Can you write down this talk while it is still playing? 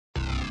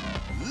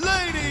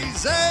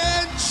Ladies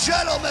and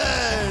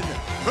gentlemen,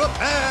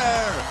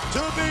 prepare to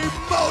be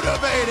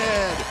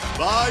motivated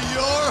by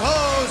your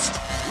host,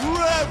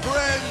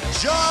 Reverend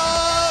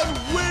John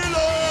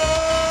Wheeler!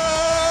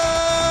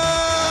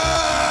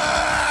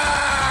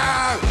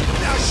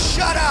 Now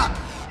shut up!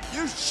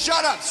 You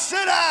shut up!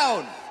 Sit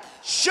down!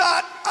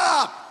 Shut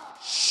up!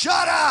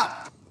 Shut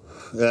up!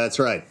 That's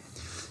right.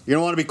 You're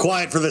going to want to be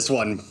quiet for this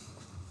one.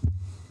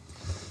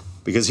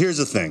 Because here's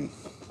the thing.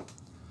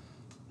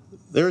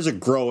 There's a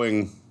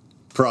growing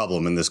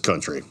problem in this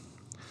country.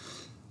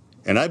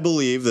 And I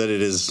believe that it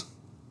is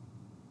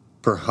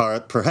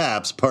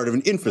perhaps part of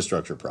an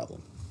infrastructure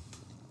problem.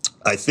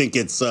 I think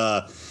it's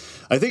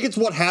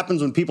what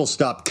happens when people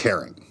stop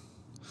caring.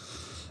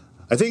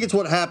 I think it's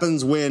what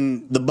happens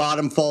when the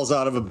bottom falls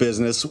out of a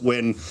business,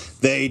 when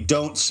they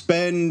don't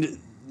spend,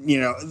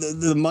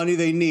 the money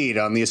they need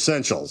on the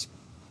essentials.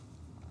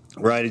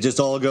 Right? It just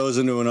all goes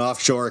into an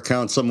offshore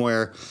account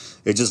somewhere.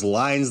 It just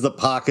lines the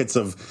pockets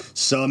of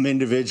some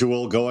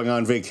individual going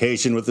on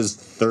vacation with his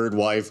third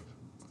wife.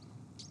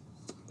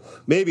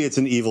 Maybe it's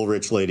an evil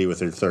rich lady with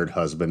her third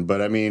husband,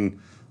 but I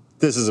mean,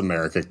 this is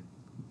America.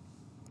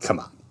 Come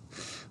on.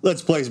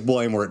 Let's place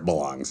blame where it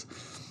belongs.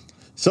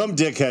 Some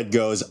dickhead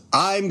goes,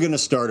 I'm going to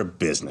start a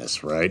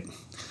business, right?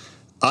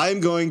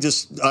 I'm going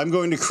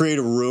to create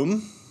a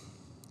room,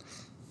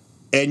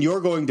 and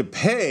you're going to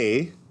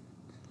pay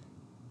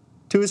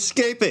to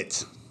escape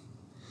it.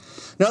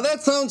 Now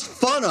that sounds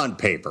fun on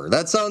paper.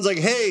 That sounds like,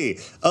 hey,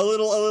 a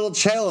little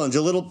challenge,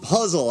 a little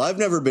puzzle. I've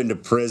never been to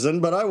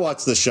prison, but I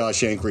watched The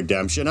Shawshank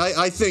Redemption.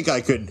 I think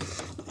I could,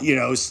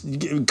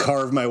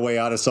 carve my way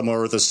out of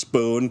somewhere with a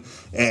spoon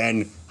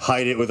and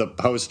hide it with a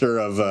poster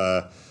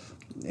of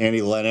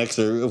Annie Lennox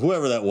or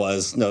whoever that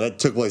was. No, that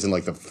took place in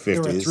like the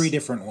 50s. There were 3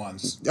 different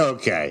ones.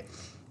 Okay.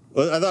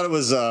 Well, I thought it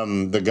was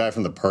the guy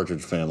from the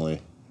Partridge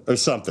Family. Or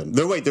something.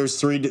 There were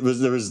 3.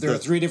 There were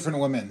 3 different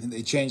women.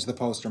 They changed the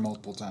poster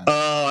multiple times.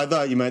 Oh, I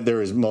thought you meant there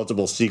was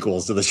multiple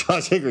sequels to The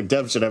Shawshank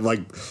Redemption. I'm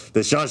like,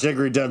 The Shawshank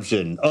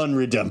Redemption,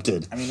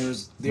 Unredempted. I mean, there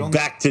was the only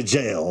Back to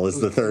Jail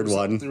is the third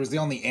one. There was the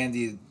only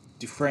Andy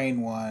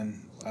Dufresne one.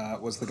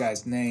 Was the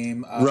guy's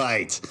name?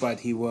 Right. But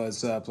he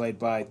was played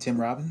by Tim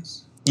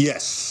Robbins.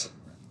 Yes.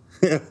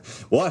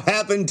 What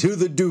happened to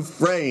the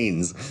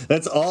Dufresnes?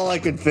 That's all I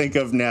could think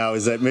of now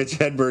is that Mitch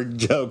Hedberg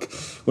joke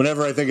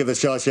whenever I think of The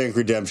Shawshank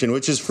Redemption,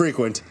 which is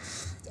frequent.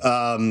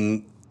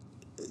 Was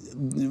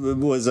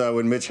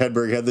when Mitch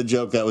Hedberg had the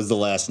joke, that was the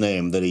last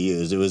name that he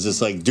used. It was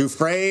just like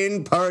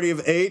Dufresne, party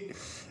of 8,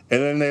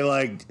 and then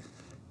they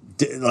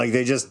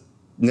they just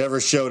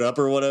never showed up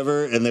or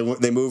whatever, and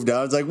they moved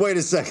on. It's like, wait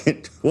a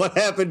second, what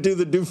happened to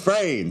the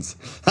Dufresnes?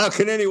 How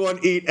can anyone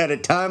eat at a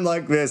time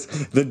like this?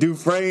 The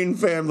Dufresne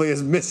family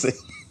is missing.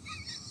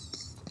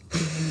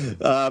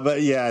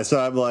 But yeah, so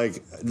I'm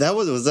like,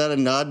 was that a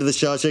nod to The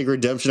Shawshank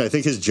Redemption? I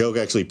think his joke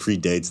actually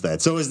predates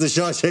that. So is The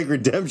Shawshank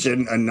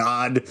Redemption a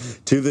nod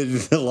to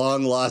the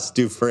long-lost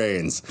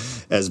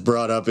Dufresnes, as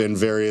brought up in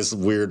various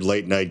weird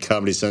late-night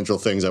Comedy Central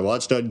things I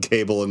watched on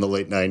cable in the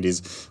late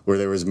 90s where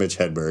there was Mitch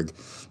Hedberg,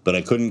 but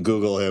I couldn't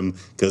Google him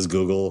because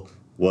Google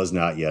was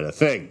not yet a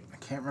thing. I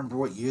can't remember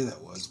what year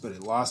that was, but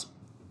it lost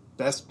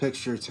Best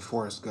Picture to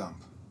Forrest Gump.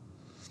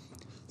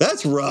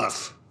 That's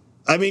rough.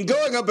 I mean,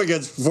 going up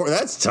against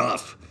that's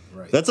tough.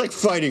 Right. That's like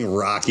fighting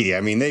Rocky.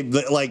 I mean,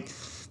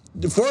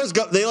 Forrest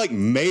Gump, they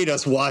made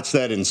us watch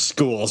that in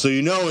school, so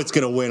it's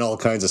going to win all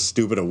kinds of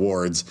stupid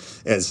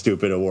awards, as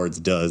stupid awards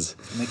does.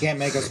 And they can't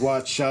make us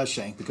watch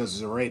Shawshank because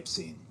there's a rape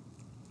scene.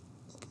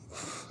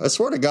 I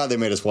swear to God they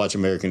made us watch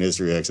American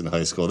History X in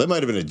high school. That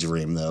might have been a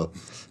dream, though.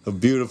 A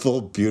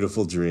beautiful,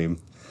 beautiful dream.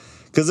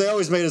 Because they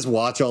always made us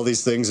watch all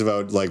these things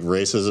about,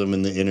 racism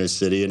in the inner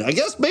city. And I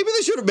guess maybe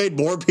they should have made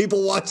more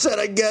people watch that,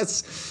 I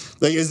guess.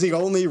 Is the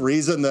only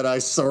reason that I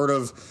sort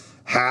of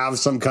have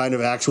some kind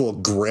of actual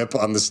grip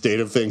on the state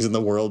of things in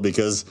the world,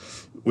 because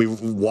we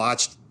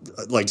watched,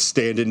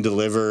 Stand and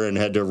Deliver and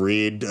had to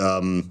read,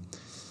 what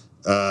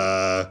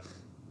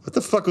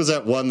the fuck was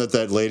that one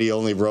that lady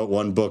only wrote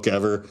one book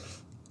ever?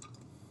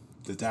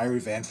 The Diary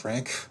of Anne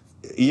Frank?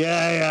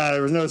 Yeah,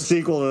 there was no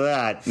sequel to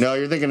that. No,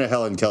 you're thinking of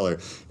Helen Keller.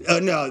 Or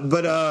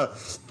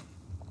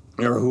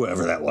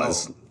whoever that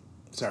was. Oh,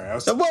 sorry,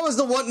 What was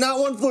the one? Not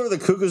One Flew Over the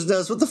Cuckoo's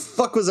Nest. What the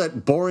fuck was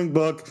that boring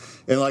book?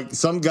 And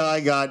some guy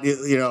got,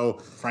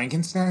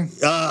 Frankenstein?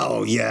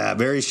 Oh, yeah,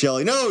 Mary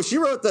Shelley. No, she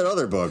wrote that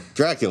other book,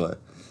 Dracula.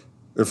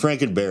 Or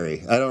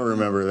Frankenberry. I don't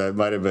remember. That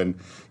might have been.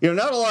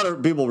 Not a lot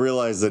of people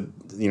realize that,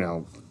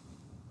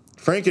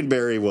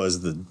 Frankenberry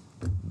was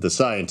the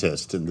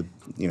scientist, and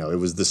it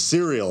was the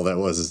cereal that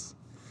was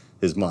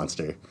his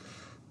monster.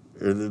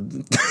 I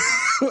don't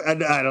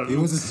know. It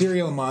was a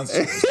cereal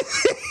monster.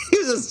 He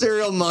was a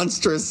cereal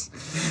monstrous.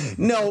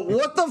 No,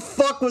 what the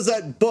fuck was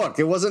that book?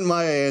 It wasn't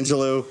Maya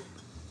Angelou.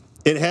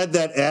 It had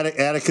that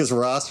Atticus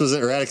Ross, was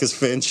it, or Atticus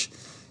Finch?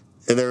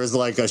 And there was a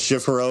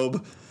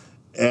chifforobe,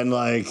 and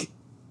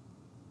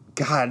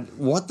God,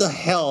 what the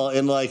hell?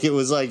 And it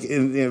was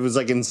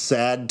in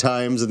sad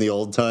times in the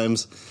old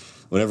times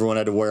when everyone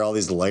had to wear all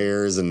these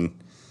layers, and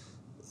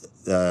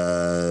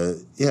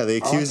They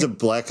accused a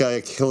black guy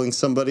of killing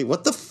somebody.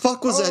 What the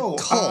fuck was that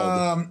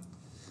called?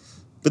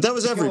 But that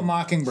was Kill a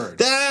Mockingbird.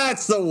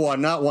 That's the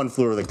one, not One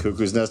Flew Over the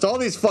Cuckoo's Nest. All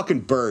these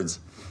fucking birds.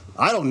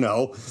 I don't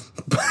know.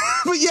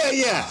 But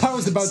yeah. I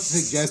was about to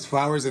suggest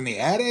Flowers in the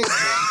Attic.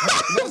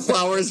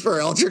 Flowers for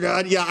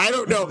Eltron. Yeah, I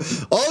don't know.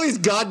 All these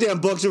goddamn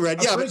books we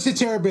read. Yeah, Bridge to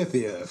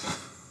Terabithia.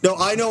 No,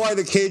 I Know Why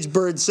the Caged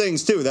Bird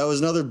Sings, too. That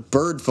was another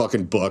bird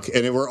fucking book,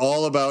 and it were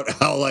all about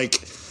how, like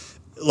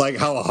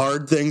how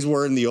hard things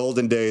were in the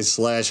olden days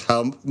 /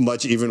 how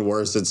much even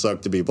worse it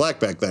sucked to be black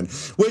back then.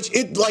 Which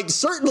it,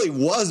 certainly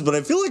was, but I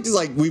feel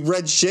like we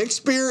read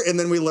Shakespeare, and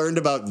then we learned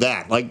about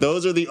that. Like,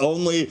 those are the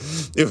only...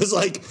 It was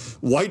like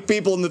white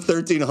people in the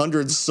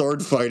 1300s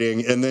sword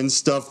fighting, and then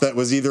stuff that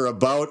was either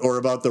about or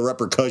about the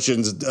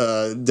repercussions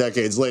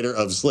decades later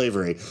of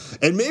slavery.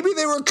 And maybe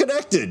they were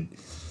connected.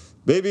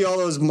 Maybe all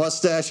those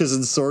mustaches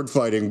and sword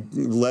fighting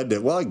led to,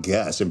 well, I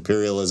guess,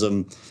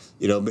 imperialism,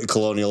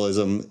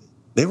 colonialism.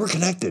 They were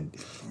connected.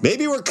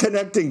 Maybe we're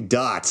connecting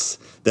dots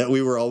that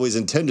we were always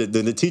intended.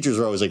 Then the teachers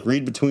were always like,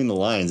 read between the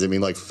lines. I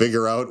mean,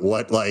 figure out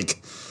what,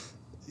 fucking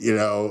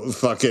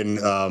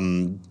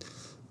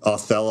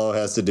Othello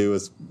has to do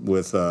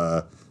with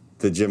the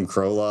Jim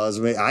Crow laws.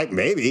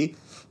 Maybe.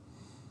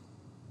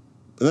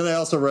 And then I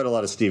also read a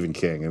lot of Stephen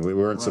King, and we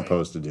weren't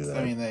supposed to do that.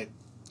 I mean,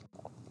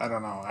 I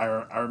don't know.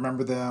 I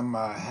remember them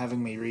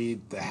having me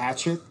read The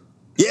Hatchet.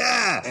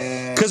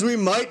 Yeah, because we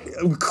might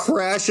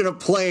crash in a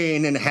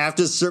plane and have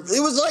to surf.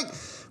 It was like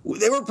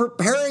they were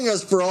preparing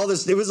us for all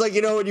this. It was like,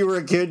 when you were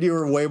a kid, you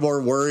were way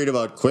more worried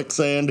about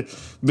quicksand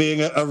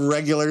being a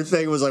regular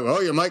thing. It was like,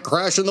 you might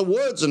crash in the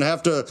woods and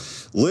have to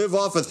live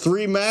off of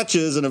 3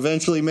 matches and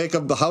eventually make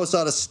a house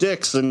out of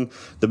sticks, and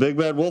the big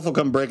bad wolf will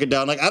come break it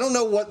down. I don't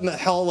know what in the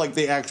hell,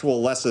 the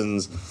actual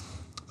lessons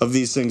of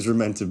these things were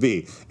meant to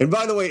be. And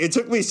by the way, it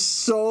took me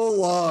so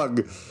long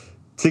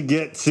to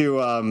get to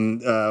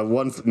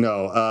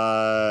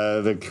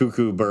the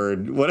cuckoo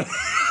bird. What?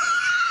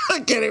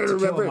 I can't even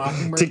remember.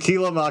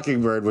 Tequila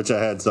Mockingbird, which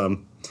I had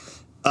some.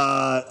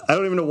 I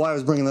don't even know why I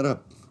was bringing that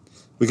up.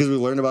 Because we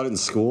learned about it in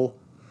school.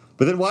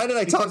 But then why did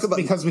I talk about?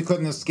 Because we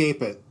couldn't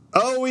escape it.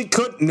 Oh, we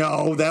couldn't.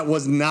 No, that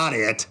was not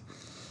it.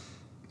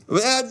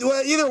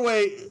 Well, either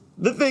way,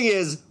 the thing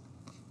is,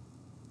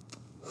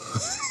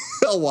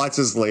 I'll watch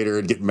this later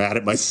and get mad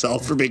at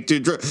myself for being too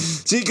drunk.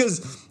 See,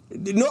 because.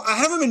 No, I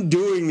haven't been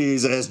doing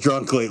these as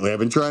drunk lately. I've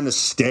been trying to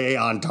stay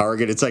on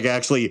target. It's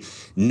actually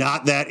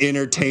not that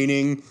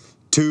entertaining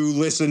to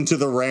listen to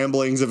the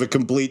ramblings of a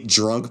complete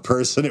drunk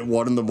person at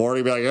 1 a.m.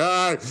 Be like,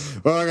 my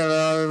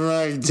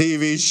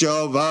TV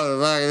show,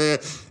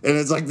 and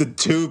it's like the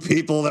 2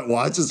 people that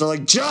watch this are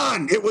like,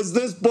 John, it was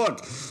this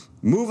book.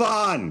 Move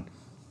on.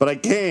 But I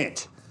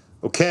can't.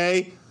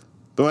 Okay?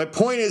 But my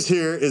point is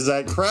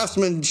that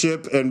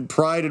craftsmanship and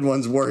pride in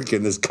one's work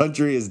in this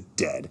country is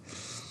dead.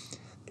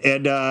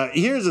 And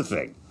here's the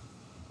thing.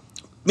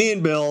 Me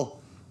and Bill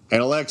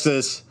and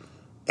Alexis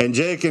and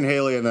Jake and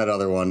Haley and that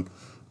other one,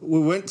 we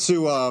went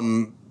to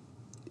an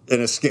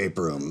escape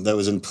room that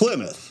was in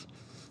Plymouth.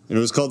 And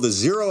it was called the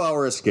 0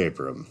 Hour Escape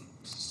Room.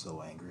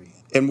 So angry.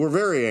 And we're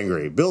very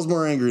angry. Bill's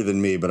more angry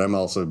than me, but I'm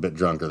also a bit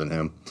drunker than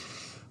him.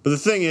 But the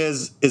thing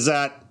is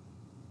that,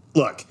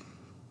 look,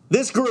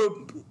 this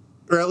group,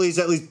 or at least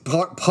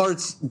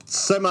parts,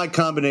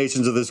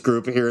 semi-combinations of this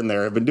group here and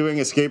there, have been doing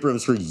escape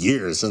rooms for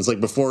years, since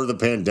before the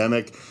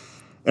pandemic.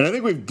 And I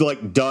think we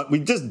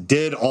just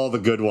did all the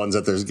good ones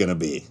that there's going to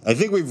be. I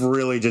think we've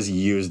really just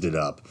used it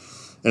up.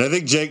 And I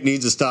think Jake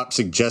needs to stop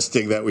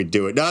suggesting that we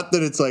do it. Not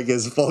that it's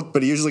his fault,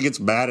 but he usually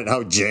gets mad at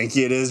how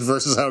janky it is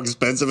versus how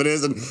expensive it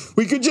is. And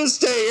we could just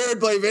stay here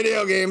and play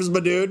video games, my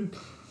dude.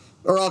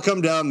 Or I'll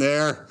come down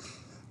there.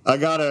 I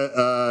got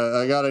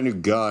a new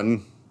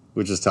gun,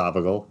 which is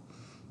topical.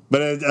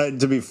 But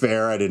to be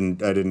fair, I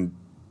didn't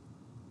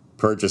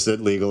purchase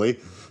it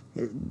legally.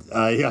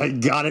 I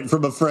got it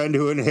from a friend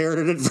who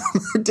inherited it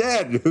from her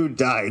dad, who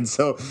died.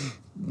 So,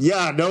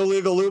 yeah, no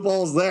legal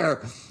loopholes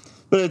there.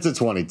 But it's a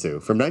 22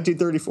 from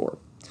 1934.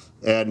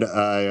 And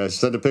I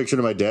sent a picture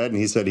to my dad, and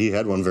he said he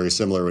had one very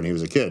similar when he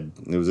was a kid.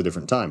 It was a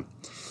different time.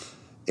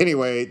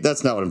 Anyway,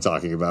 that's not what I'm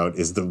talking about,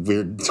 is the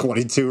weird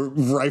 22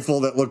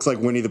 rifle that looks like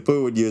Winnie the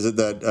Pooh would use it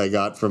that I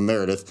got from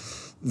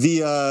Meredith.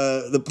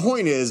 The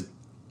point is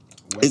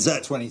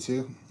that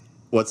 22?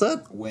 What's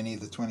that? Winnie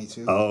the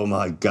 22. Oh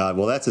my God!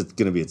 Well, that's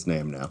going to be its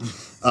name now.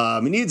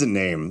 It needs a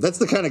name. That's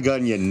the kind of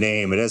gun you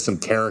name. It has some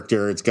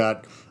character. It's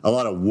got a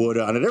lot of wood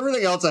on it.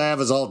 Everything else I have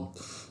is all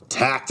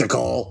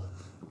tactical.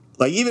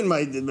 Even my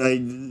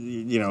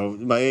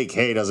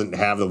AK doesn't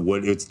have the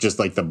wood. It's just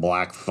the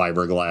black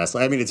fiberglass.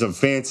 I mean, it's a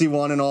fancy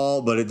one and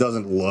all, but it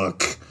doesn't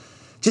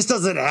just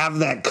doesn't have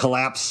that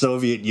collapsed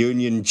Soviet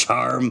Union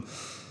charm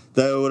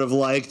that I would have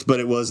liked,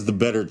 but it was the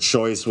better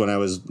choice when I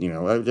was,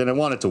 and I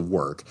want it to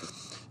work.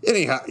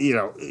 Anyhow,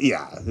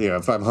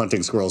 if I'm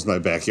hunting squirrels in my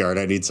backyard,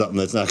 I need something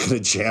that's not going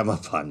to jam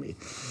up on me.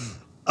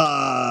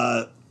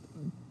 But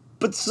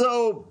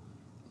so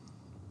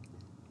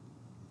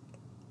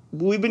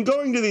we've been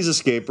going to these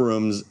escape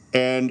rooms,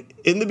 and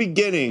in the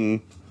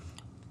beginning,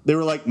 They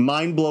were like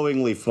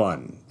mind-blowingly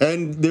fun.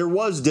 And there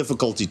was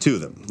difficulty to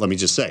them, let me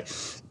just say.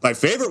 My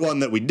favorite one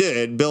that we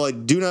did, Bill, I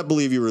do not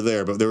believe you were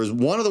there, but there was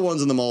one of the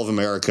ones in the Mall of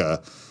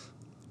America,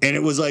 and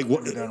it was like...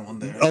 Never done one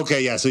there.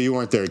 Okay, yeah, so you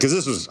weren't there. Because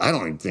this was... I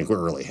don't even think we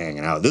were really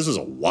hanging out. This was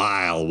a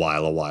while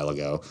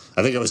ago.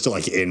 I think I was still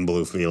like in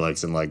Blue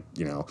Felix and like,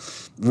 you know,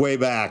 way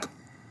back.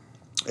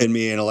 And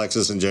me and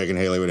Alexis and Jake and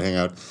Haley would hang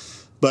out.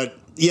 But...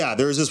 yeah,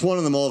 there was this one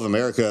in the Mall of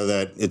America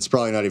that it's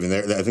probably not even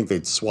there. I think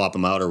they'd swap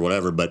them out or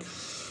whatever, but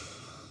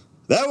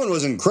that one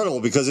was incredible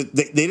because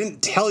they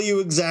didn't tell you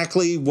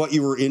exactly what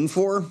you were in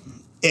for,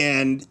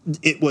 and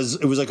it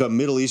was like a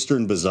Middle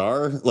Eastern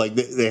bazaar. Like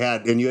they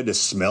had, and you had to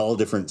smell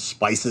different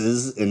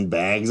spices in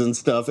bags and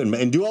stuff,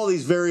 and do all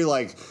these very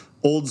like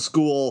old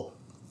school,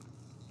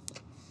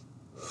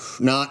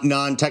 not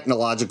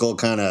non-technological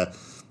kind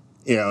of.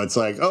 You know, it's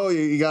like, oh,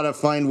 you got to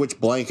find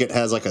which blanket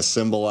has like a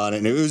symbol on it.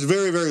 And it was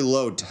very, very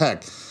low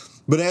tech.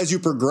 But as you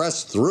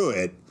progressed through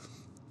it,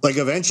 like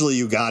eventually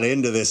you got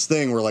into this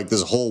thing where like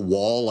this whole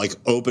wall like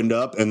opened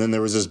up. And then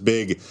there was this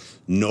big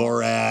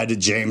NORAD,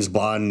 James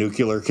Bond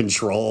nuclear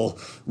control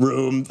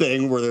room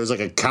thing where there was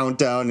like a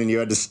countdown and you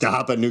had to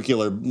stop a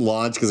nuclear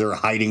launch because they were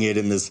hiding it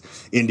in this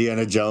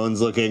Indiana Jones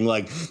looking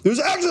like. It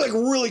was actually like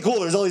really cool.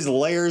 There's all these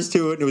layers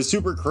to it. And it was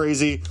super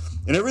crazy.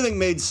 And everything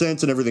made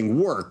sense and everything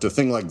worked. A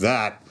thing like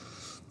that.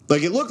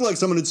 Like, it looked like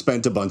someone had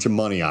spent a bunch of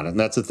money on it, and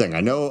that's the thing.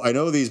 I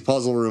know these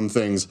puzzle room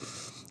things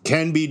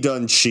can be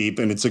done cheap,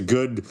 and it's a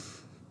good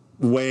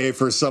way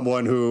for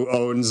someone who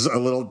owns a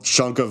little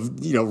chunk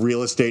of, you know,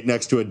 real estate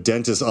next to a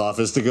dentist's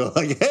office to go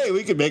like, hey,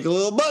 we could make a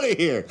little money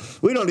here.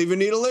 We don't even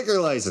need a liquor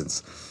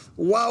license.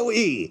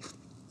 Wowee.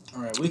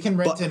 All right, we can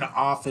rent an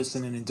office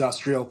in an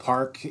industrial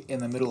park in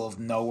the middle of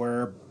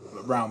nowhere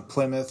around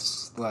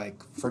Plymouth's,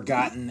 like,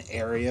 forgotten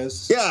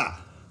areas. Yeah.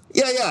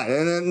 Yeah,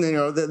 and then, you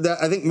know,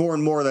 I think more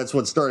and more that's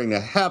what's starting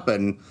to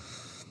happen,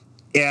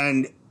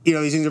 and you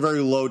know these things are very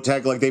low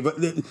tech. Like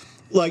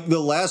like the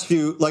last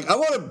few, like I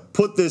want to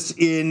put this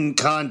in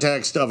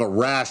context of a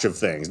rash of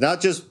things,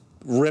 not just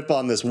rip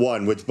on this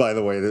one, which by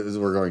the way, this is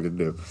what we're going to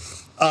do.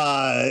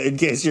 In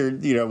case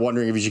you're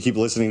wondering if you should keep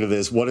listening to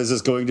this, what is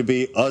this going to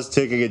be? Us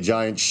taking a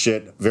giant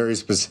shit very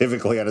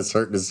specifically at a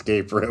certain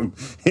escape room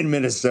in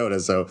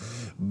Minnesota. So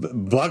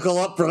buckle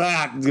up for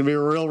that. It's gonna be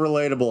real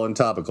relatable and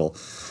topical.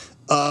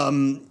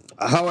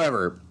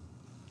 However,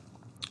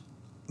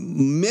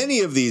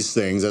 many of these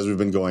things, as we've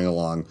been going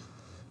along,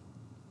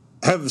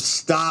 have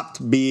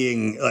stopped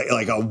being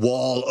like a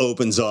wall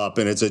opens up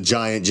and it's a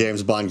giant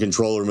James Bond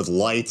control room with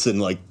lights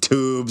and like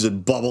tubes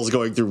and bubbles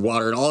going through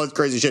water and all this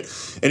crazy shit.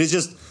 And it's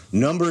just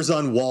numbers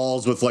on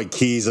walls with like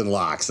keys and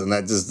locks. And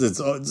that just,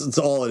 it's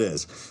all it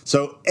is.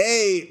 So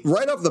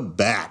right off the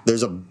bat,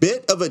 there's a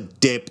bit of a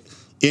dip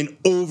in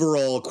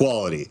overall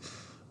quality.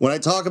 When I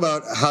talk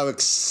about how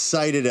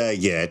excited I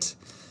get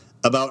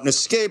about an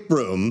escape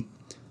room,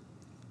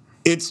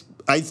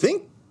 I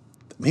think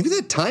maybe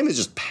that time has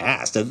just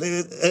passed. I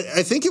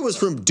think it was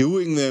from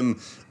doing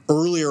them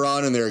earlier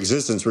on in their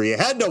existence where you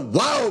had to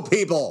wow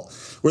people,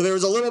 where there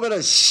was a little bit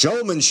of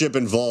showmanship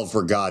involved,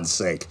 for God's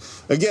sake.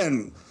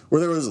 Again,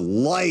 where there was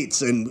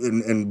lights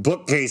and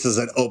bookcases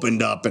that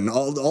opened up and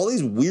all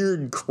these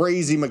weird,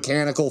 crazy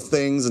mechanical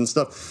things and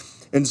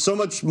stuff. And so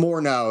much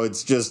more now,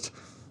 it's just...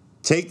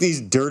 take these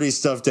dirty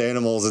stuffed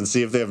animals and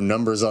see if they have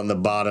numbers on the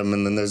bottom,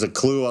 and then there's a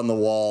clue on the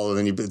wall, and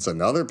then it's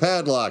another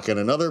padlock and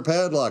another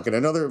padlock and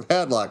another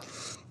padlock.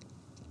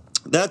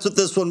 That's what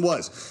this one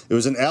was. It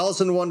was an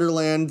Alice in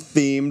Wonderland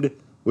themed,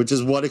 which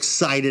is what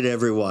excited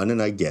everyone,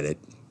 and I get it.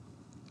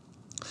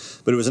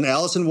 But it was an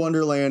Alice in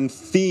Wonderland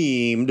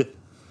themed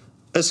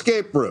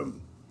escape room.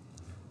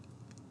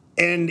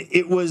 And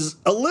it was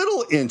a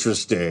little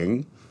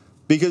interesting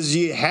because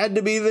you had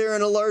to be there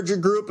in a larger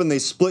group, and they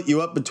split you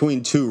up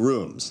between two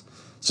rooms.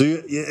 So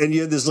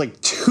you had this like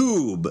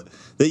tube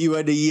that you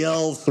had to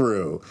yell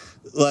through,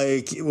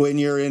 like when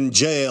you're in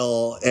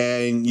jail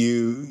and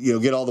you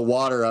get all the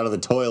water out of the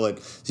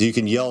toilet, so you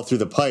can yell through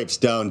the pipes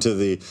down to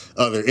the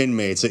other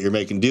inmates that you're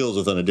making deals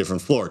with on a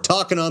different floor.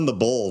 Talking on the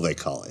bowl, they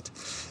call it.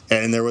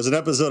 And there was an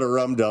episode of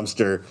Rum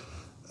Dumpster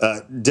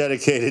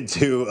dedicated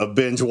to a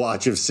binge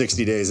watch of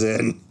 60 Days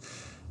In,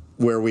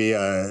 where we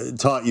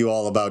taught you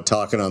all about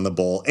talking on the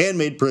bowl and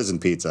made prison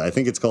pizza. I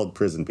think it's called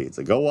Prison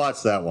Pizza. Go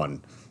watch that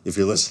one if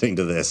you're listening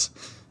to this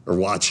or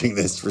watching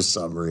this for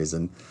some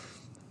reason.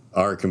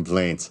 Our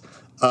complaints.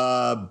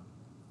 But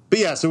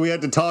yeah, so we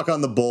had to talk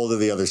on the bowl to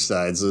the other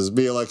side. So there's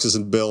me, Alexis,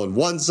 and Bill on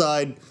one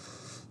side,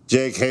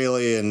 Jake,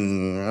 Haley,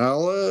 and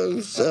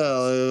Alex.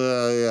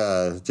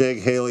 Jake,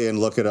 Haley, and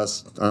Look at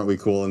Us. Aren't we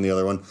cool in the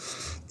other one?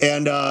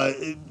 And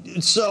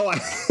so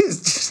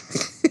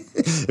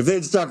if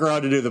they'd stuck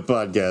around to do the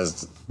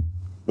podcast,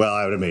 well,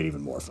 I would have made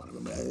even more fun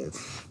of them.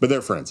 But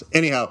they're friends.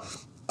 Anyhow,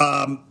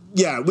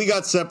 yeah, we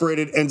got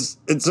separated. And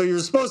so you're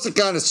supposed to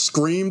kind of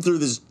scream through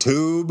this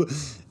tube.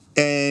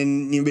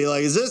 And you'd be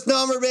like, is this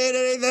number made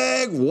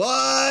anything?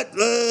 What?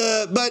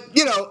 But,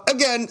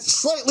 again,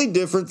 slightly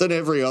different than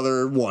every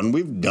other one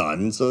we've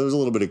done. So there's a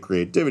little bit of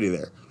creativity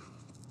there.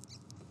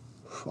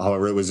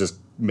 However, it was just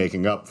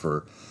making up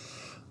for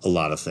a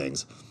lot of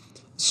things.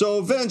 So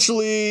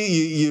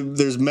eventually,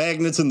 there's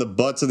magnets in the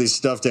butts of these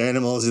stuffed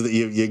animals that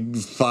you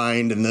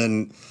find, and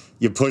then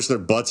you push their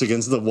butts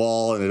against the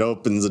wall, and it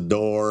opens a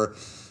door,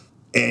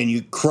 and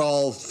you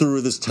crawl through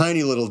this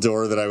tiny little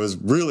door that I was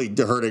really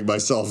hurting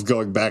myself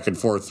going back and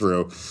forth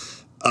through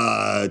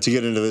to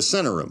get into the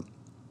center room.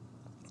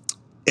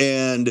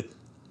 And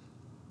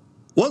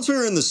once we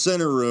were in the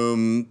center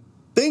room,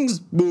 things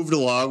moved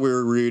along. We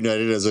were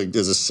reunited as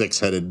a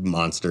six-headed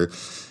monster.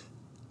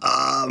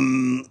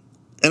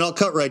 And I'll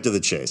cut right to the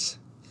chase.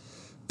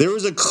 There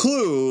was a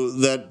clue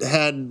that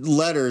had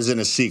letters in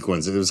a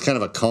sequence. It was kind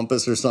of a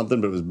compass or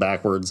something, but it was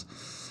backwards.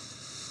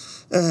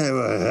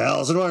 Anyway,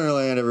 Alice in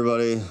Wonderland,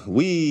 everybody.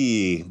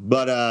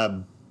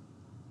 But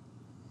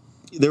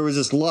there was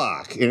this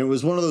lock, and it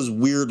was one of those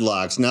weird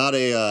locks, not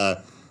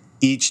a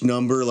each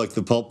number like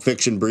the Pulp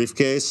Fiction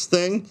briefcase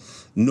thing,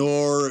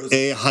 nor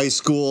a high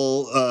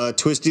school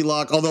twisty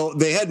lock, although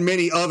they had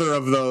many other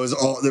of those,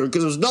 because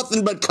there was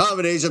nothing but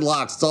combination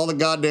locks. That's all the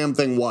goddamn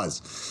thing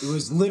was. It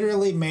was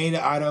literally made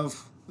out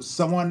of,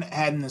 someone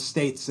had an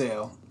estate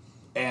sale,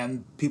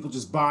 and people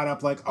just bought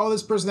up like, oh,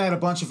 this person had a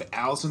bunch of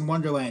Alice in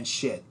Wonderland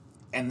shit.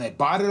 And they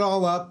bought it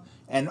all up,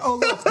 and oh,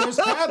 look, there's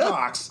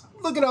padlocks.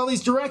 Look at all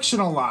these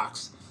directional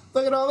locks.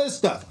 Look at all this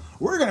stuff.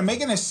 We're going to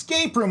make an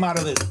escape room out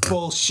of this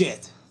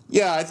bullshit.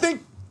 Yeah, I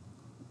think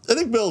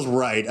Bill's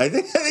right. I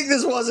think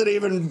this wasn't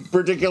even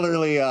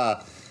particularly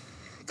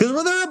because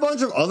were there a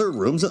bunch of other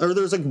rooms, or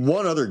there's like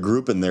one other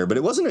group in there, but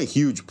it wasn't a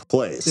huge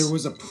place. There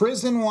was a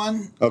prison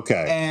one.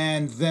 Okay.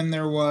 And then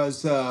there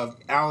was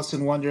Alice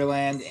in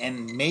Wonderland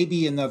and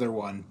maybe another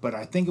one, but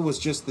I think it was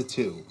just the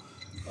two.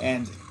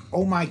 And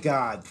oh my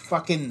god,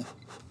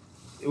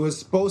 it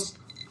was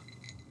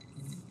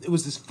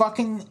this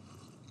fucking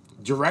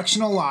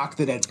directional lock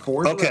that had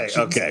four directions.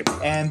 Okay.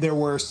 And there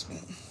were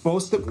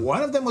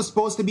one of them was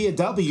supposed to be a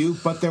W,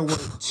 but there were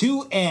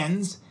two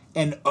N's,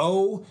 an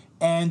O,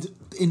 and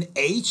an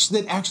H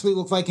that actually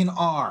looked like an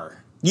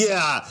R.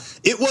 Yeah,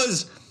 it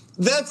was.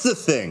 That's the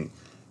thing.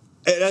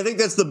 And I think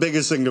that's the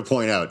biggest thing to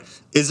point out,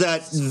 is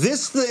that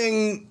this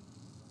thing,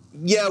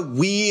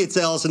 it's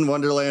Alice in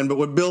Wonderland, but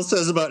what Bill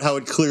says about how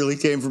it clearly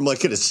came from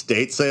like an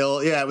estate sale,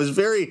 it was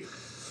very,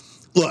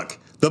 look,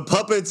 the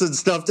puppets and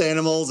stuffed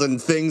animals and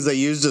things they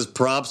used as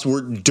props were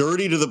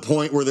dirty to the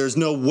point where there's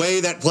no way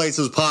that place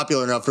was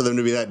popular enough for them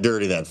to be that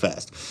dirty that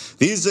fast.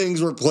 These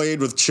things were played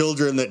with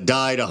children that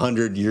died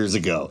 100 years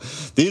ago.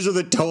 These are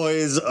the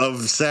toys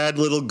of sad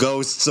little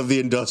ghosts of the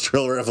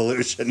Industrial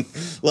Revolution.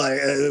 Like,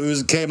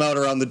 it came out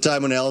around the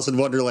time when Alice in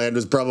Wonderland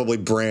was probably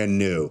brand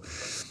new.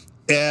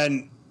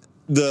 And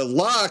the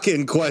lock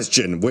in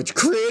question, which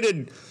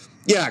created,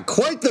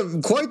 quite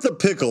the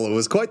pickle. It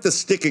was quite the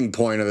sticking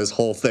point of this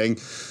whole thing.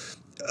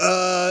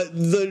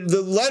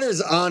 The letters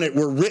on it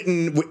were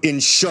written in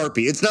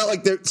Sharpie. It's not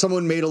like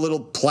someone made a little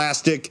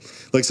plastic,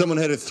 like someone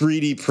had a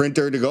 3D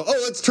printer to go,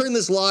 oh, let's turn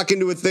this lock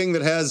into a thing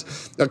that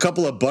has a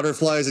couple of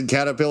butterflies and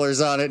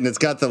caterpillars on it, and it's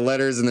got the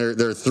letters and they're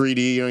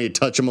 3D, you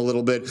touch them a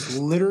little bit.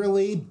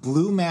 Literally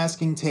blue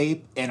masking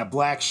tape and a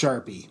black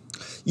Sharpie.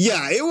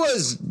 Yeah, it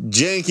was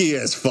janky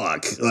as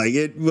fuck. Like,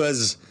 it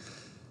was...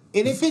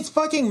 And if it's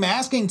fucking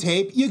masking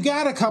tape, you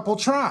got a couple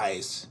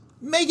tries.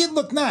 Make it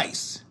look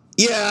nice.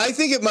 Yeah, I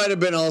think it might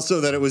have been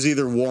also that it was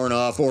either worn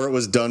off or it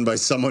was done by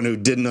someone who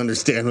didn't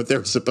understand what they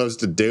were supposed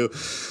to do.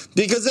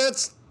 Because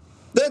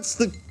that's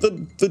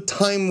the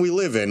time we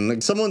live in.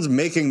 Like, someone's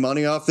making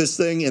money off this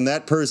thing, and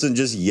that person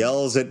just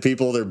yells at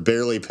people they're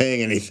barely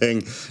paying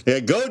anything. Yeah,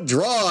 go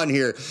draw on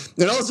here.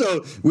 And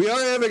also, we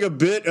are having a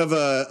bit of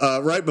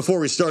right before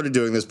we started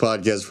doing this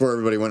podcast, before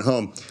everybody went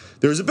home,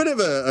 there was a bit of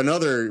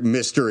another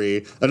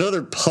mystery,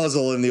 another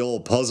puzzle in the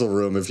old puzzle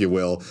room, if you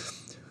will.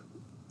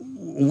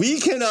 We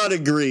cannot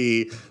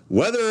agree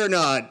whether or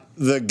not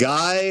the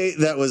guy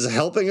that was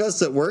helping us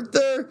that worked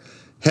there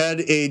had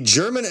a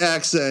German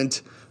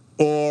accent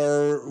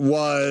or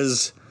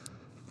was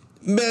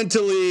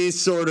mentally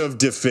sort of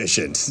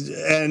deficient.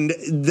 And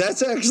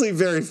that's actually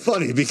very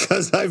funny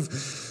because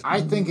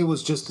I think it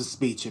was just a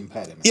speech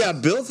impediment. Yeah,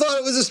 Bill thought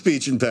it was a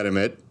speech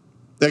impediment.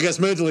 I guess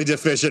mentally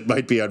deficient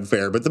might be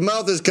unfair, but the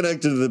mouth is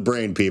connected to the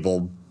brain,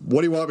 people.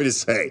 What do you want me to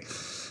say?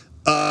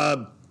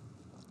 But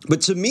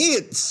to me,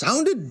 it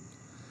sounded...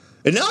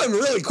 And now I'm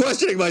really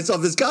questioning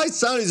myself. This guy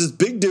sounded this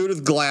big dude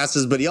with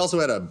glasses, but he also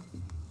had a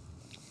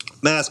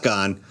mask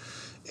on,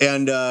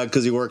 and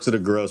because he works at a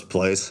gross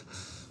place.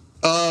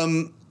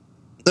 And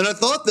I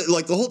thought that,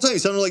 like, the whole time he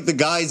sounded like the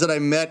guys that I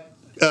met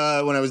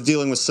when I was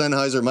dealing with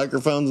Sennheiser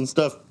microphones and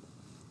stuff.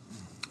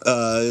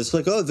 It's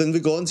like, oh, then we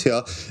go on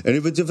here,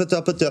 and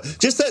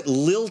just that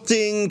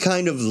lilting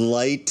kind of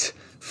light,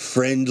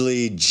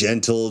 friendly,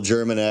 gentle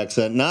German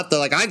accent. Not the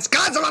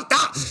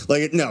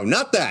like, no,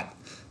 not that.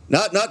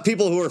 Not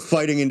people who are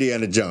fighting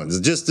Indiana Jones.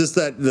 Just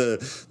that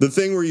the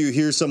thing where you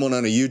hear someone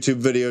on a YouTube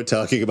video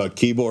talking about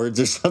keyboards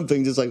or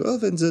something, just like, oh,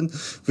 Vincent,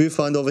 we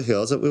find over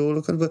here that we were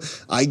looking for.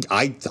 I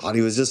thought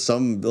he was just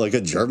like a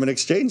German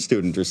exchange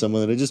student or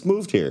someone that had just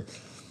moved here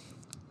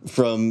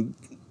from,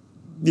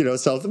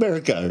 South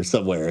America or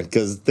somewhere,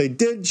 because they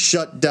did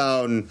shut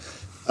down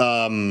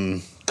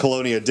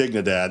Colonia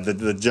Dignidad,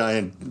 the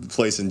giant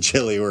place in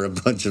Chile where a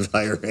bunch of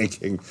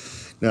higher-ranking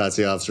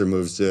Nazi officer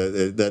moves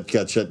that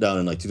got shut down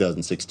in like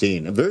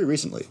 2016, very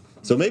recently.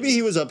 So maybe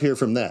he was up here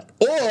from that,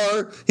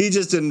 or he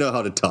just didn't know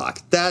how to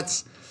talk.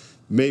 That's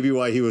maybe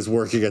why he was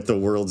working at the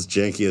world's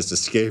jankiest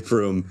escape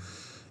room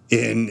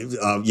in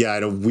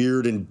a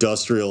weird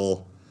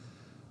industrial,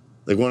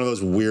 like one of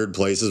those weird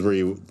places where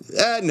you.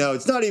 No,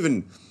 it's not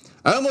even.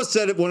 I almost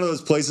said it one of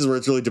those places where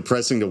it's really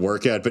depressing to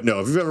work at, but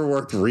no, if you've ever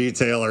worked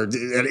retail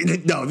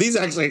no, these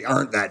actually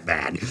aren't that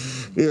bad.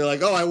 You're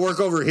like, oh, I work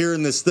over here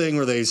in this thing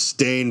where they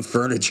stain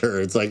furniture.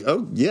 It's like,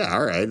 oh, yeah,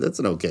 all right, that's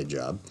an okay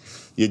job.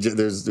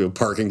 There's a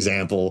parking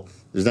example.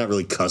 There's not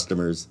really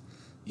customers.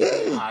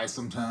 Yeah, high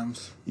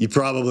sometimes.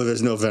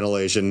 There's no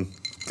ventilation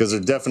because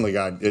it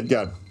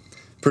got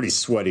pretty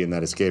sweaty in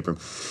that escape room.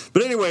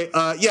 But anyway,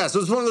 so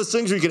it's one of those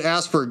things where you could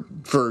ask for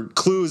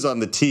clues on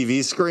the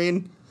TV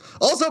screen.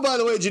 Also, by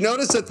the way, did you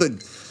notice that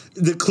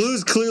the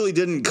clues clearly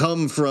didn't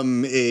come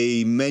from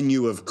a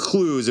menu of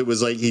clues? It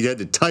was like he had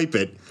to type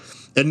it.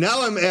 And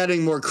now I'm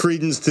adding more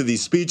credence to the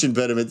speech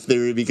impediment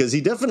theory because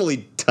he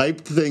definitely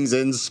typed things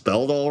in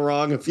spelled all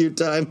wrong a few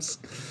times.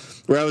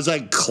 Where I was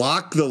like,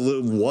 clock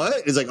the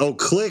what? It's like, oh,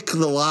 click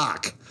the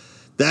lock.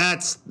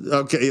 That's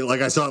okay. Like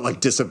I saw it like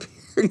disappear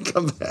and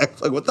come back.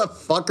 Like, what the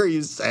fuck are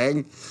you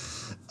saying?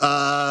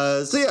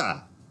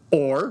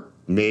 Or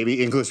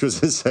maybe English was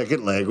his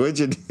second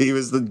language and he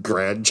was the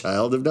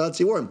grandchild of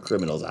Nazi war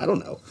criminals. I don't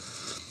know.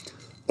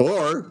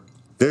 Or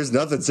there's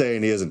nothing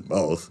saying he isn't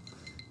both.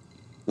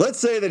 Let's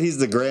say that he's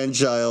the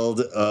grandchild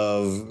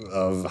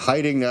of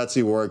hiding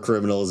Nazi war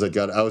criminals that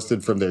got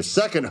ousted from their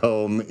second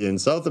home in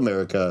South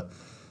America,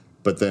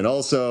 but then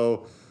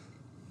also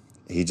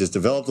he just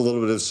developed a little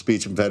bit of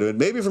speech impediment,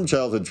 maybe from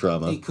childhood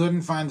trauma. He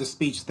couldn't find the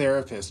speech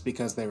therapist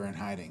because they were in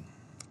hiding.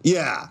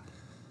 Yeah.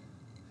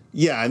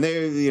 Yeah, and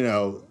they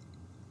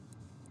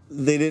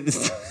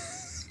didn't.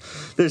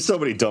 There's so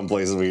many dumb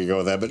places we could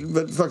go with that,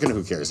 but fucking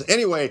who cares?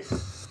 Anyway,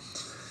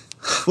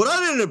 what I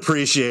didn't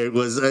appreciate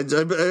was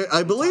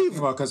I believe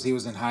because he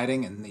was in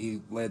hiding and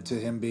he led to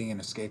him being in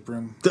an escape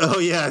room. Oh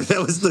yeah,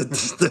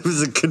 that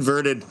was a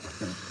converted.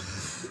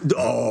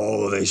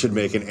 Oh, they should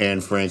make an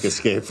Anne Frank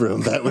escape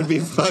room. That would be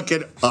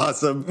fucking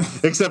awesome.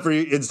 Except for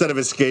instead of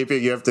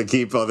escaping, you have to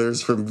keep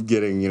others from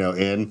getting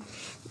in.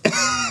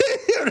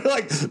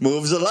 Like,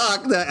 moves the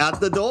lock at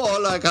the door,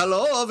 like,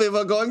 hello, we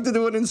were going to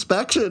do an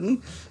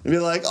inspection. And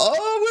you're like,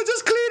 oh, we're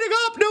just cleaning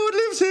up, no one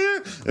lives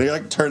here. And you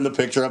like turn the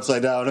picture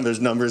upside down and there's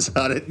numbers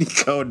on it. And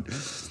you go,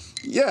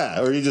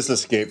 yeah, or you just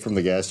escape from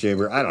the gas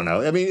chamber. I don't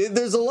know. I mean,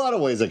 there's a lot of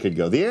ways I could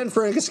go. The Anne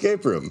Frank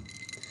escape room.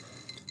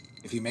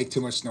 If you make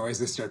too much noise,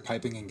 they start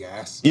piping in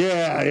gas.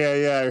 Yeah.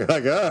 You're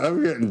like, oh,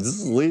 I'm getting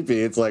sleepy.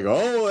 It's like,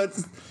 oh,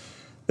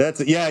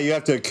 yeah, you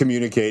have to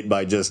communicate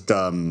by just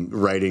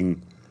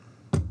writing.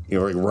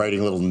 Like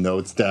writing little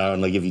notes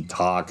down, like if you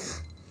talk,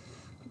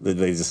 they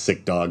just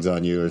sick dogs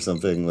on you or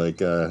something,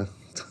 like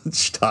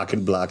stock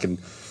and blocking.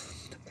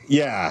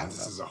 Yeah.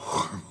 This is a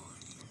horrible.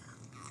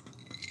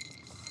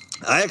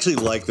 I actually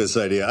like this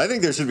idea. I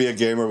think there should be a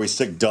game where we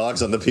sick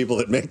dogs on the people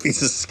that make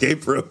these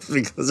escape rooms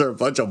because they're a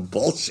bunch of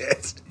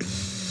bullshit.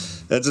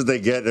 That's what they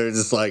get. They're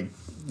just like,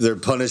 their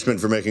punishment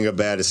for making a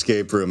bad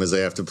escape room is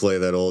they have to play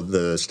that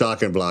the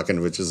stock and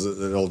blocking, which is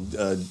an old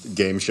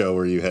game show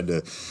where you had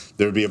to.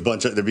 There'd be a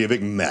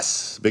big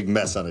mess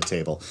on a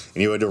table,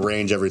 and you had to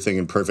arrange everything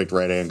in perfect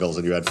right angles,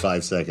 and you had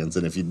 5 seconds,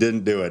 and if you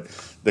didn't do it,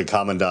 the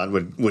commandant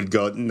would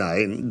go,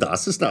 "Nein,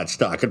 das ist not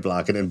stock and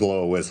blocking," and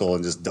blow a whistle,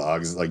 and just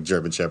dogs like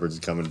German shepherds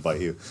would come and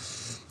bite you.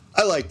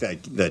 I like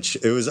that.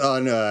 It was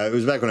on. It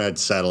was back when I had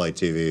satellite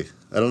TV.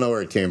 I don't know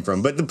where it came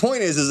from, but the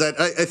point is that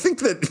I think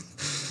that.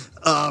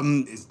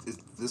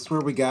 Is this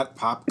where we got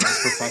Pop Goes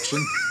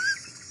Perfection?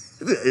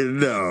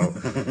 No.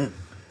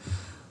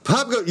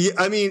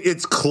 I mean,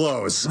 it's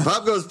close.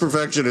 Pop Goes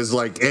Perfection is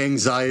like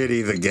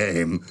Anxiety the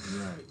game.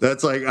 Right.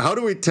 That's like, how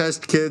do we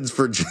test kids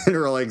for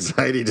general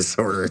anxiety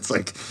disorder? It's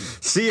like,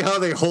 see how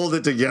they hold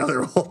it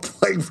together while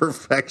playing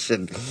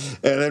Perfection.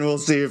 And then we'll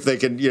see if they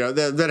can,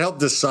 that help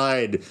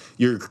decide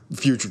your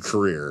future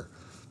career.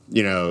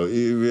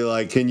 You'd be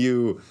like, can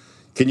you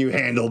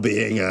handle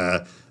being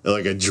a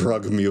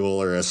drug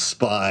mule or a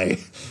spy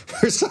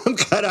or some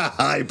kind of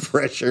high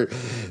pressure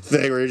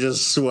thing where you're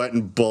just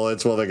sweating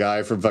bullets while the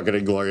guy from fucking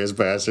Inglourious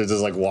Bastards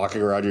is like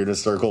walking around you in a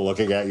circle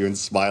looking at you and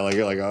smiling.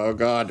 You're like, oh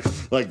God,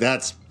 like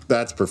that's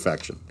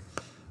perfection.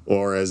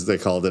 Or as they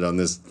called it on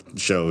this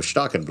show,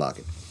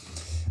 Stockenblocken,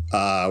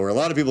 where a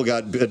lot of people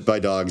got bit by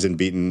dogs and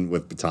beaten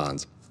with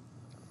batons.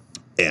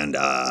 And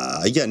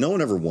no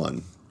one ever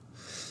won.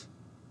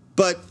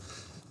 But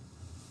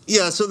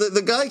yeah, so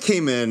the guy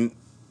came in.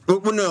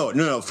 Well,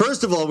 no.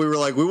 First of all, we were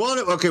like,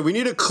 we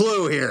need a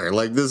clue here.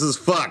 Like, this is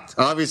fucked.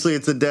 Obviously,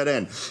 it's a dead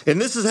end. And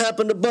this has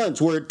happened a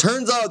bunch, where it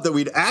turns out that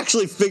we'd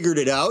actually figured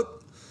it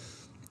out.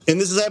 And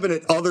this has happened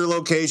at other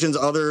locations,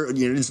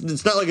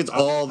 it's not like it's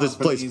all this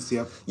place.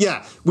 Yep.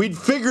 Yeah, we'd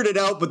figured it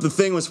out, but the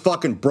thing was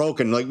fucking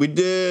broken. Like, we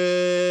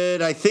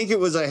did, I think it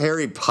was a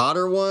Harry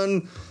Potter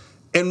one.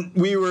 And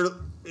we were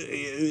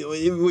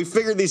we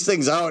figured these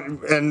things out,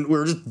 and we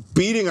were just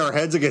beating our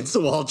heads against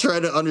the wall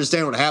trying to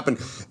understand what happened.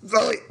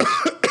 Finally,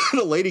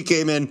 the lady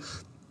came in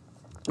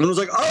and was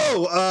like,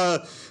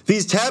 "Oh,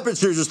 these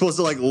tapestries are supposed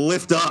to like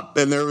lift up,"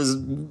 and there was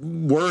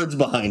words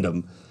behind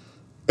them.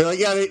 They're like,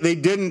 "Yeah, they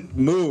didn't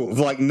move.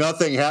 Like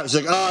nothing happened."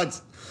 She's like, "Oh,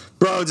 it's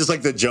just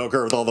like the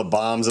Joker with all the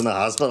bombs in the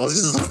hospital. It's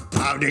just like,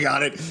 pounding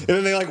on it." And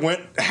then they like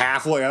went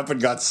halfway up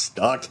and got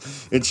stuck.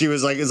 And she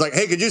was like, "It's like,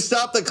 hey, could you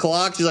stop the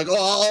clock?" She's like,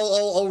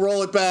 "Oh, I'll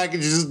roll it back."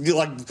 And she's just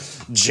like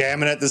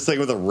jamming at this thing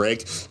with a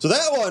rake. So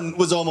that one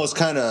was almost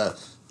kind of,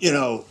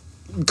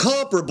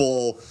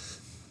 comparable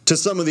to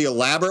some of the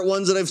elaborate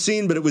ones that I've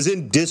seen, but it was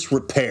in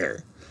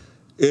disrepair.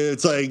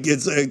 It's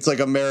like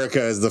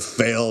America is the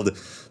failed,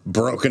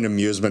 broken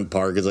amusement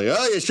park. It's like,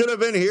 oh, you should have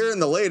been here in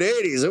the late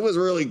 80s. It was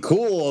really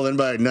cool. And then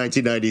by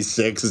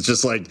 1996, it's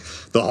just like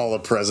the Hall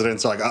of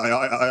Presidents. Like,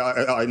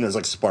 and there's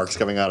like sparks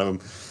coming out of them,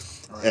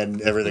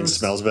 and everything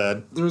smells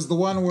bad. There was the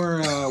one where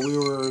we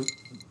were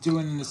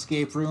doing an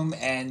escape room,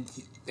 and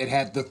it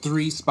had the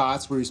 3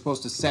 spots where you're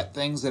supposed to set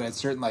things that had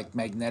certain like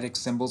magnetic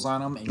symbols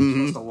on them, and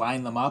you're supposed to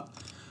line them up.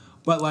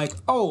 But like,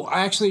 oh,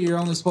 actually, you're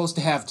only supposed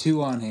to have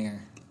 2 on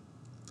here.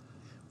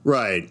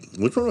 Right.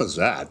 Which one was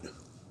that?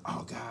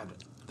 Oh God,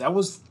 that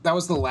was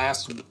the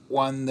last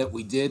one that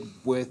we did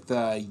with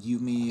you,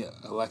 me,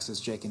 Alexis,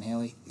 Jake, and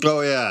Haley.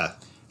 Oh yeah.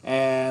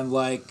 And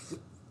like,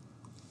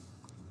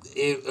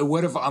 it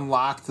would have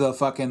unlocked the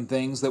fucking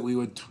things that we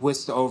would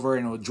twist over,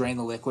 and it would drain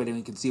the liquid, and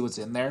we could see what's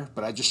in there.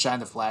 But I just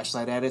shined a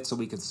flashlight at it so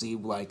we could see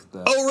like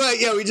the. Oh right,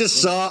 yeah, we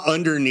just saw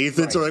underneath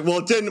it. Right. So like, well,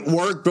 it didn't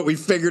work, but we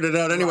figured it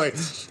out anyway.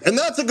 Right. And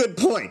that's a good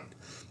point.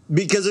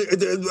 Because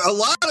a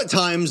lot of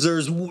times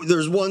there's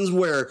ones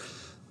where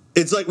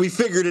it's like we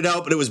figured it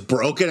out, but it was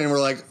broken, and we're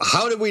like,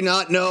 how did we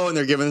not know? And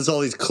they're giving us all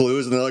these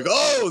clues, and they're like,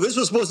 oh, this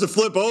was supposed to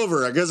flip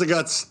over. I guess it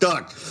got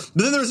stuck.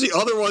 But then there's the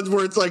other ones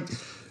where it's like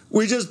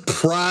we just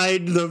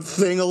pried the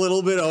thing a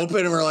little bit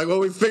open, and we're like, well,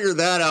 we figured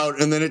that out,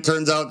 and then it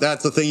turns out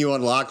that's the thing you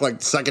unlock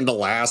like second to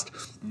last.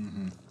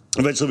 Mm-hmm.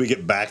 Eventually we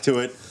get back to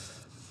it,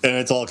 and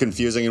it's all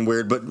confusing and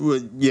weird, but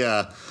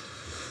yeah.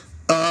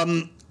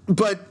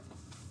 But...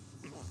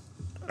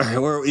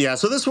 yeah,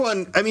 so this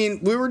one, I mean,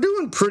 we were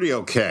doing pretty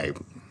okay.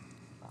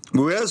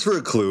 We asked for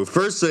a clue.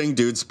 First thing,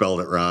 dude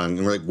spelled it wrong.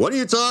 And we're like, what are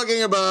you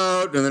talking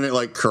about? And then it,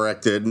 like,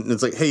 corrected. And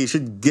it's like, hey, you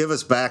should give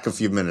us back a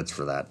few minutes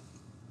for that.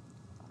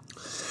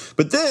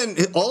 But then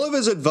all of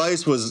his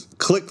advice was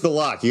click the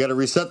lock. You got to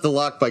reset the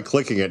lock by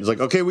clicking it. It's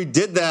like, okay, we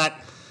did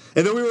that.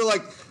 And then we were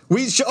like, I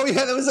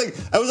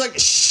was like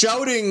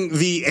shouting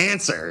the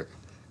answer.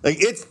 Like,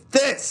 it's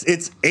this.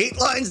 It's 8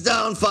 lines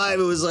down,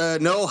 5. It was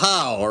know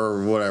how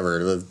or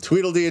whatever. The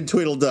Tweedledee and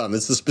Tweedledum.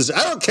 It's the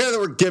specific. I don't care that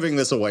we're giving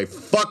this away.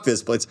 Fuck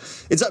this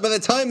place. It's by the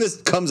time this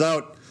comes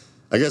out,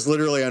 I guess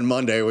literally on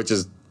Monday, which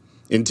is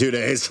in 2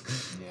 days.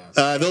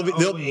 They'll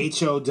be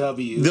HOW.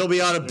 They'll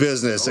be out of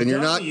business, and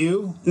you're not.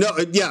 No,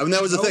 yeah, and that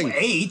was the thing.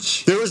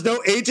 H. There was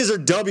no H's or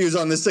W's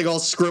on this thing all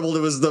scribbled. It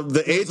was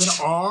the H, an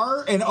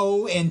R, an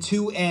O, and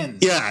 2 N's.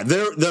 Yeah,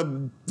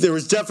 there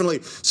was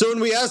definitely. So when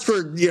we asked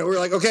for, we're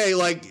like, okay,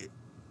 like,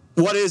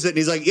 what is it? And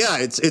he's like, yeah,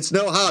 it's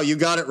know how. You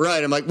got it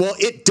right. I'm like, well,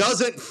 it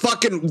doesn't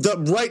fucking. The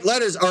right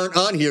letters aren't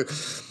on here.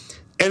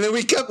 And then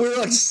we were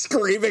like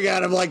screaming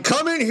at him, like,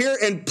 come in here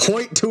and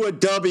point to a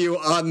W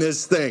on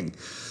this thing.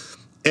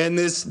 And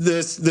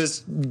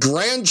this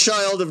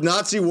grandchild of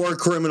Nazi war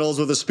criminals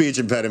with a speech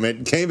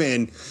impediment came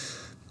in,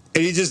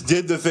 and he just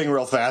did the thing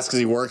real fast because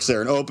he works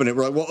there and opened it.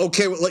 We're like, well,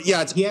 okay,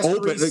 yeah, it's open. He has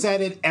to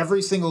reset it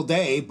every single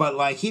day, but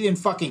like he didn't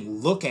fucking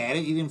look at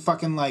it. He didn't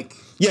fucking like.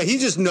 Yeah, he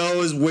just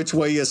knows which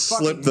way you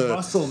slip the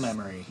muscle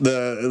memory,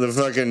 the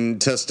fucking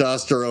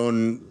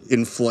testosterone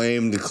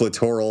inflamed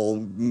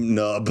clitoral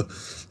nub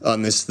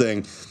on this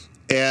thing,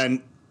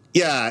 and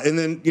yeah, and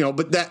then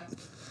but that.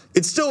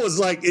 It still was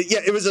like,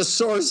 it was a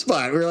sore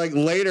spot. We were like,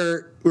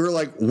 later, we were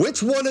like,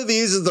 which one of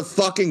these is the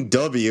fucking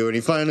W? And he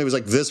finally was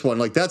like, this one.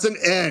 Like, that's an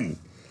N.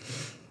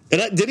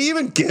 And did he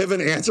even give an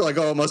answer like,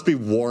 oh, it must be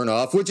worn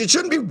off? Which it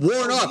shouldn't be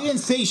worn off. He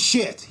didn't say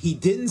shit. He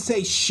didn't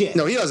say shit.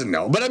 No, he doesn't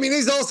know. But I mean,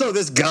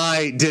 this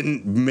guy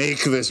didn't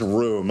make this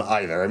room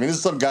either. I mean, this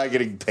is some guy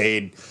getting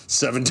paid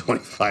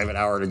 $7.25 an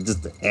hour to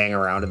just hang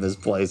around in this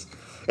place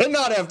and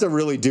not have to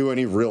really do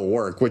any real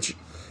work, which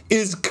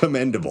is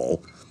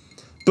commendable.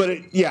 But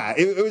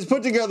it was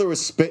put together with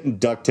spit and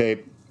duct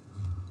tape.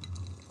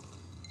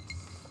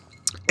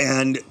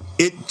 And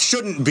it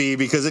shouldn't be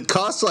because it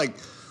costs like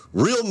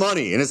real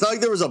money. And it's not like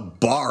there was a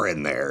bar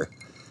in there.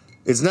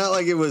 It's not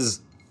like it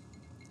was,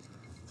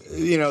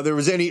 there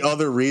was any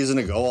other reason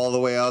to go all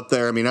the way out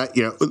there. I mean,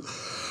 living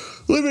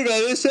on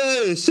this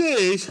side of the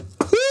city,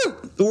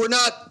 we're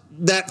not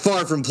that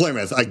far from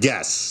Plymouth, I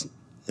guess.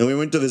 And we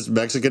went to this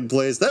Mexican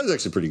place. That was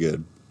actually pretty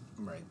good.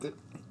 Right.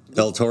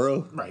 El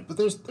Toro? Right, but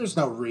there's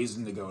no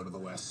reason to go to the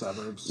west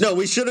suburbs. No,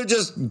 we should have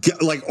just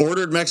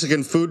ordered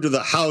Mexican food to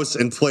the house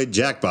and played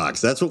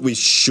Jackbox. That's what we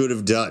should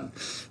have done.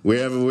 We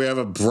have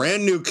a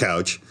brand new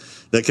couch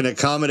that can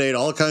accommodate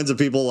all kinds of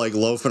people like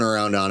loafing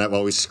around on it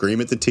while we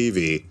scream at the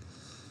TV.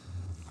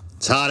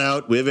 It's hot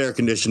out. We have air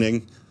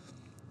conditioning.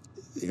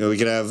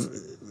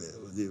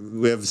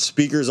 we have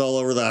speakers all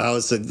over the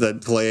house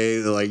that play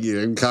like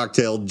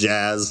cocktail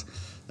jazz.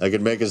 I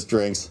can make us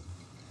drinks.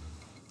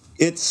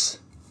 There's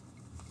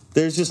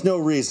just no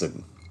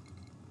reason.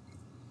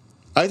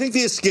 I think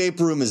the escape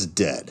room is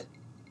dead.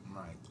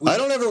 Right. I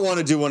don't ever want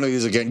to do one of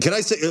these again. Can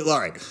I say, all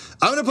right,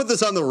 I'm going to put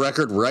this on the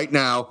record right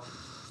now,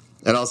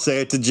 and I'll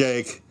say it to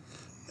Jake,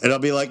 and I'll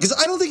be like, because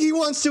I don't think he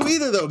wants to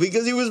either, though,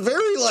 because he was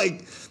very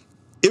like,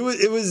 it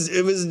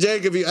was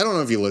Jake, I don't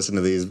know if you listen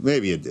to these,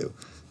 maybe you do.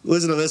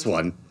 Listen to this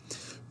one.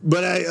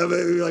 But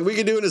like we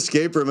could do an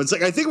escape room. It's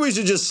like, I think we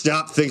should just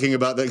stop thinking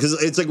about that,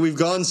 because it's like we've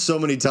gone so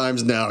many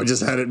times now,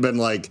 just had it been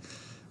like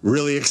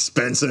really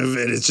expensive,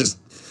 and it's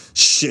just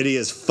shitty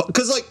as fuck.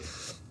 Because like,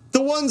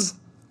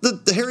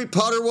 the Harry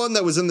Potter one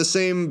that was in the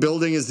same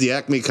building as the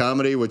Acme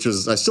Comedy, which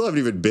was, I still haven't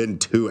even been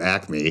to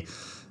Acme,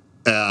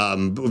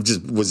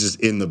 was just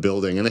in the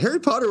building. And the Harry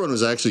Potter one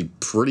was actually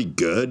pretty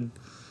good.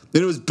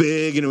 And it was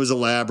big and it was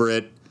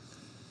elaborate.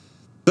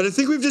 But I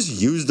think we've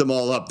just used them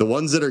all up. The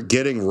ones that are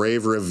getting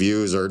rave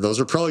reviews, those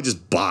are probably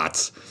just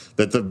bots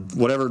that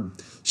whatever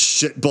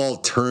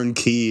shitball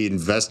turnkey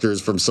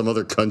investors from some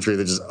other country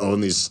that just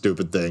own these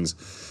stupid things,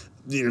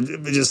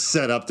 just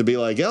set up to be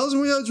like,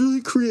 Alison, it's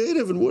really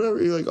creative and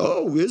whatever. You're like,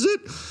 oh, is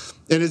it?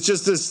 And it's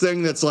just this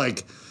thing that's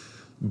like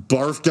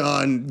barfed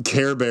on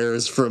Care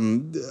Bears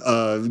from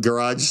a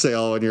garage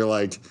sale, and you're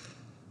like,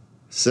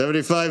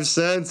 75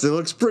 cents? It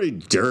looks pretty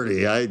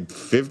dirty.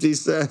 50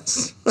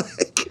 cents?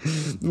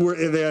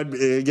 They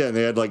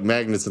had like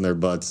magnets in their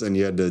butts, and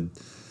you had to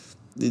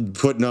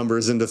put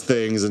numbers into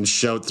things and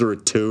shout through a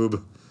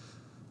tube.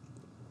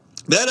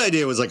 That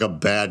idea was like a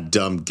bad,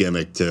 dumb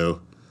gimmick,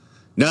 too.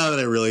 Now that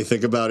I really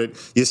think about it,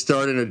 you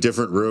start in a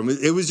different room.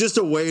 It was just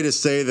a way to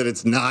say that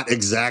it's not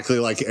exactly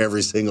like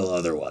every single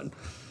other one.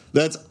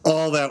 That's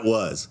all that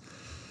was.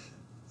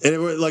 And it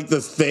was like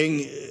the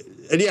thing,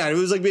 and yeah, it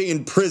was like being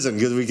in prison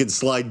because we could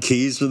slide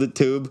keys through the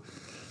tube.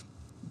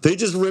 They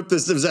just ripped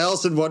this. It was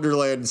Alice in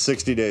Wonderland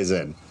 60 days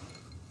in.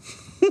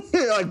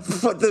 Like,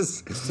 what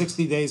this?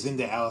 60 days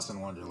into Alice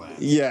in Wonderland.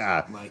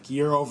 Yeah. Like,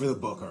 you're over the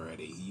book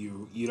already.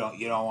 You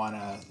don't want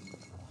to.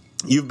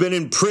 You've been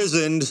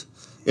imprisoned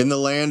in the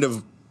land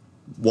of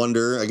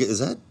wonder. Is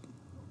that?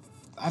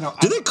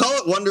 Do they call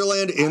it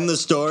Wonderland in the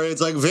story?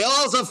 It's like, we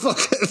are the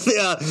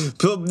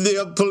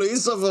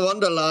police of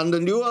Wonderland,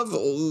 and you have,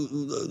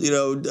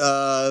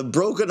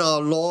 broken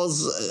our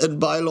laws and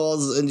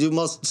bylaws, and you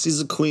must see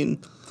the queen.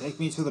 Take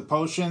me to the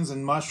potions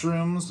and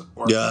mushrooms,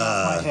 or cut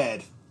off my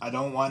head. I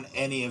don't want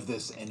any of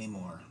this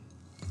anymore.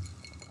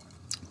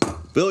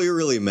 Bill, you're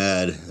really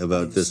mad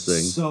about this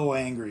thing. So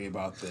angry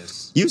about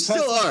this. You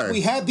still are.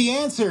 We had the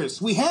answers.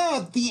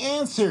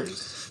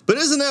 But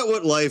isn't that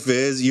what life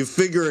is? You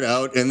figure it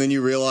out, and then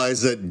you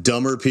realize that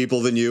dumber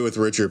people than you with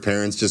richer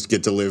parents just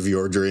get to live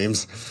your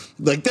dreams.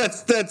 Like,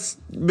 that's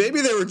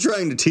maybe they were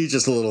trying to teach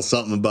us a little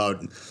something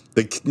about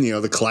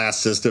the class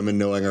system and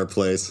knowing our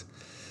place.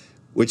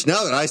 Which,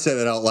 now that I say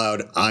that out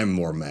loud, I'm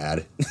more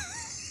mad.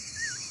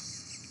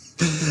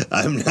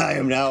 I'm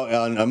now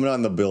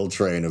on the Bill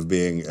train of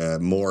being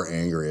more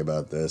angry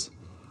about this.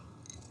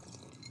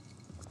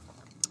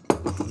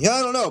 Yeah,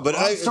 I don't know, but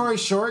long story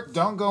short,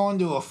 don't go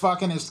into a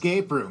fucking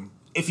escape room.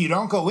 If you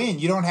don't go in,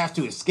 you don't have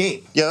to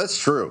escape. Yeah, that's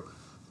true.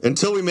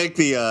 Until we make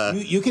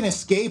the... You can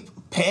escape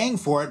paying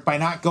for it by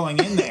not going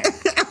in there.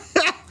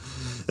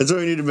 That's why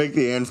we need to make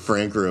the Anne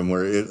Frank room,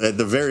 where at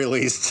the very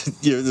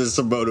least there's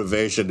some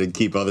motivation to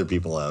keep other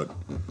people out.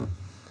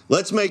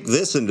 Let's make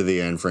this into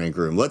the Anne Frank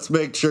room. Let's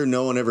make sure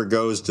no one ever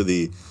goes to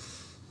the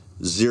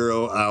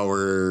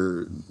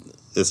 0-hour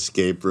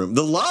escape room.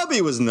 The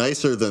lobby was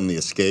nicer than the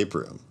escape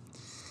room.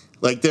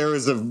 Like, there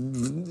was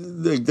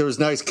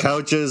nice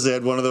couches. They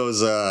had one of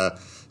those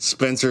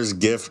Spencer's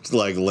Gift,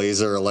 like,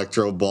 laser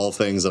electro ball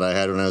things that I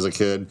had when I was a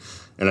kid,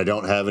 and I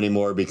don't have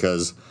anymore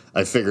because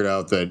I figured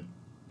out that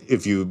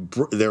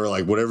they were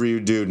like, whatever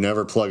you do,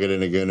 never plug it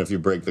in again if you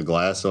break the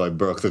glass. So I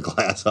broke the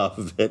glass off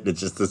of it.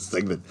 It's just this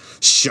thing that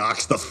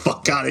shocks the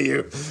fuck out of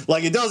you.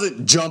 Like, it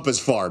doesn't jump as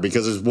far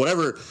because there's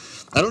whatever.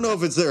 I don't know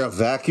if it's there a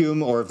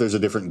vacuum or if there's a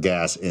different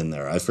gas in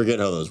there. I forget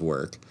how those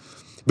work.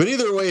 But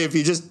either way, if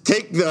you just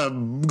take the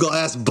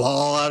glass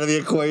ball out of the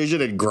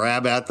equation and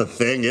grab at the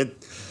thing,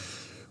 it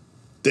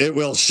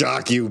will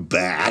shock you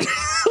bad.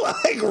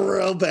 Like,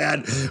 real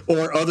bad.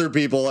 Or other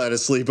people at a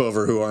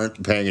sleepover who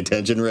aren't paying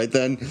attention right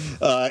then.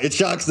 It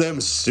shocks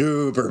them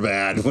super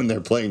bad when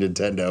they're playing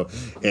Nintendo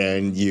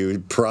and you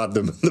prod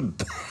them in the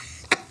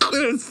back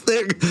with this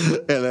thing.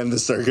 And then the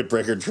circuit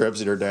breaker trips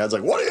and your dad's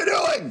like, what are you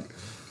doing?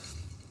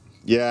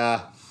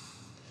 Yeah.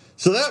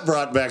 So that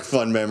brought back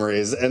fun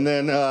memories. And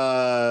then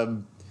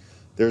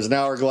there's an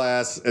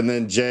hourglass, and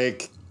then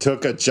Jake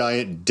took a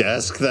giant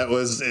desk that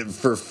was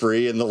for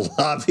free in the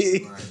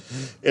lobby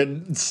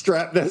and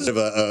strapped it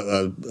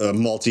to a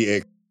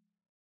multi-acre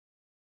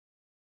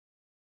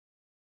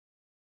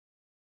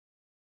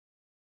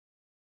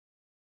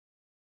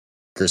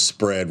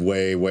spread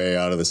way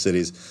out of the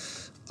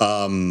cities.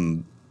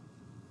 And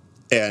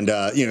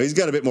he's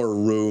got a bit more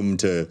room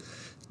to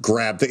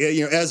grab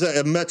the, as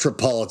a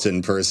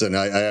metropolitan person,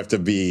 I have to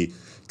be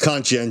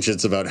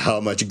conscientious about how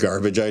much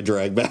garbage I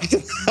drag back to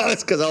the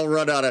house because I'll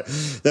run out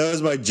of. That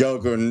was my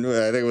joke when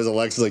I think it was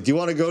Alexis, like, do you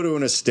want to go to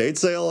an estate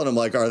sale? And I'm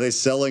like, are they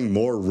selling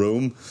more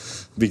room?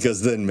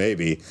 Because then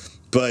maybe.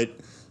 But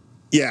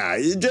yeah,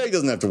 Jake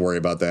doesn't have to worry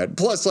about that.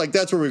 Plus, like,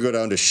 that's where we go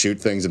down to shoot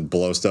things and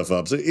blow stuff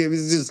up. So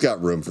he's just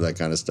got room for that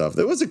kind of stuff.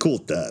 It was a cool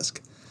desk.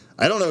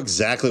 I don't know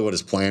exactly what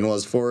his plan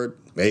was for it.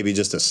 Maybe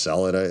just to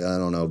sell it. I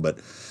don't know, but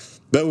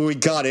when we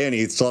got in,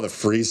 he saw the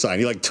free sign.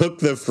 He like took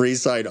the free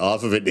sign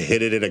off of it and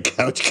hid it in a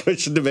couch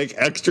cushion to make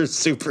extra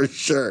super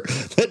sure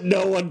that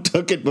no one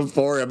took it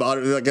before him.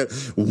 Like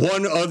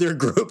one other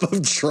group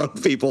of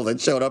drunk people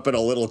that showed up in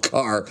a little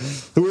car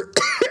who were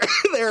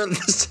there at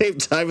the same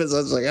time as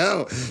us. Like,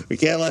 oh, we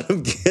can't let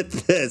him get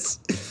this.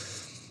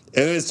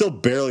 And it still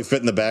barely fit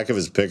in the back of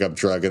his pickup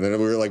truck. And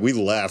then we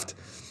left,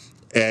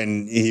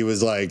 and he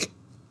was like,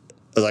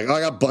 oh, I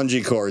got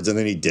bungee cords, and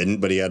then he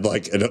didn't, but he had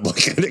like an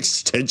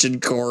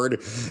extension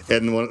cord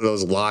and one of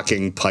those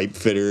locking pipe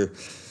fitter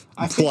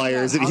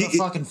pliers. I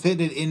fucking fit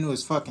it into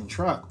his fucking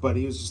truck, but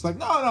he was just like,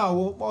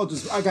 no, we'll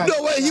just, I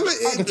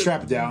can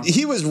trap it down.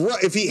 He was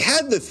right. If he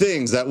had the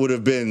things, that would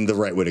have been the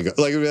right way to go.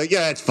 Like, it'd be like,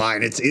 yeah, it's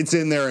fine. It's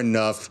in there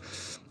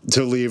enough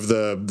to leave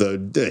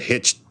the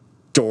hitch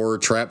door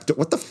trap.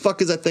 What the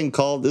fuck is that thing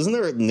called? Isn't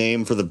there a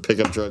name for the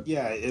pickup truck?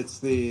 Yeah, it's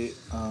the.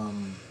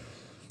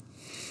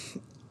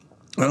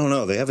 I don't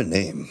know. They have a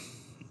name,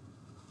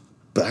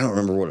 but I don't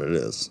remember what it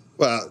is.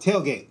 Well,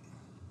 tailgate.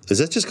 Is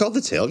that just called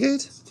the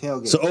tailgate? It's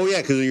tailgate. So, oh yeah,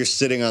 because you're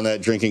sitting on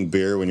that drinking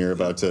beer when you're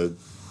about to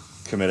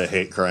commit a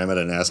hate crime at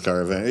a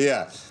NASCAR event.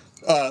 Yeah.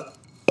 I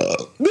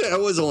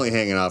was only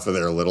hanging off of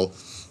there a little,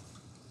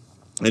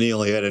 and he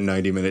only had a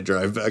 90-minute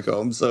drive back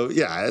home. So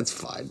yeah, it's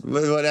fine.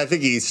 But I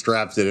think he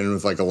strapped it in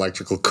with like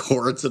electrical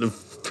cords and a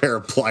pair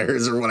of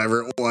pliers or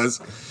whatever it was.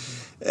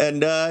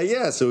 And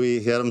so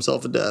he had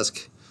himself a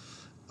desk.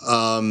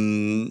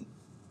 So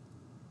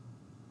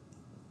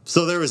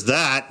there was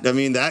that. I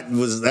mean, that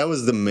was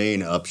the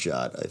main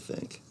upshot, I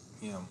think.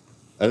 Yeah.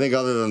 I think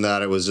other than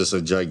that, it was just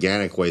a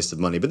gigantic waste of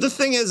money. But the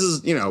thing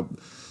is, the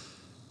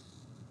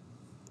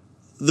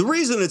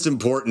reason it's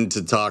important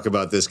to talk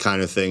about this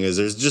kind of thing is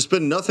there's just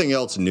been nothing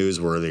else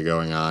newsworthy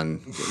going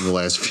on in the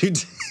last few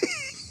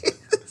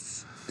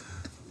days.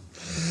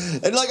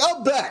 And like,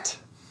 I'll bet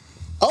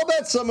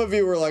some of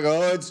you were like,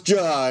 oh, it's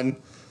John.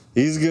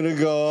 He's gonna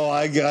go.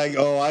 I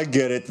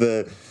get it.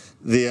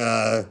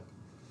 The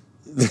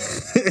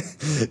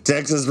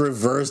Texas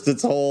reversed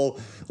its whole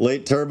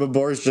late term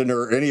abortion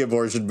or any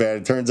abortion ban.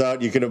 It turns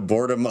out you can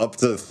abort them up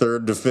to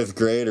 3rd to 5th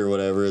grade or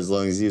whatever, as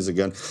long as you use a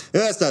gun.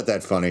 And that's not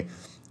that funny.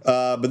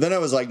 But then I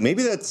was like,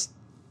 maybe that's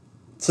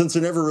since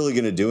they're never really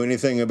gonna do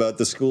anything about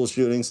the school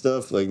shooting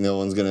stuff. Like no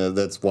one's gonna.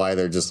 That's why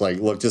they're just like,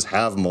 look, just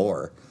have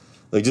more.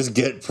 Like, just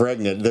get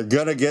pregnant. They're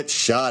going to get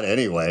shot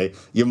anyway.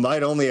 You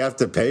might only have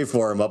to pay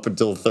for them up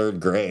until 3rd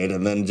grade.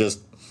 And then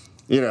just,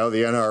 the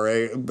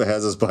NRA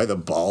has us by the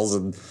balls.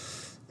 And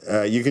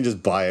you can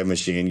just buy a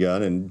machine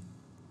gun. And,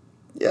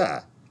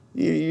 yeah,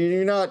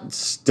 you're not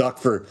stuck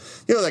for,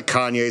 that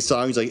Kanye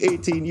song. He's like,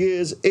 18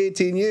 years,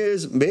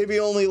 maybe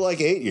only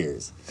like 8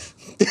 years.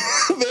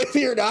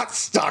 Maybe you're not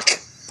stuck.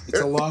 It's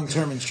a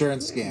long-term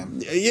insurance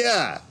scam.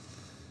 Yeah.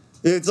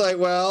 It's like,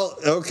 well,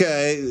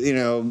 okay,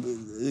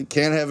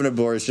 can't have an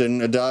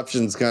abortion.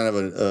 Adoption's kind of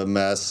a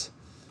mess,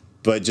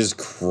 but just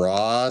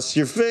cross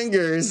your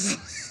fingers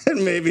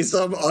and maybe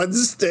some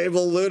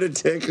unstable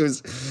lunatic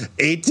who's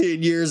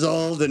 18 years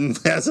old and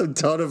has a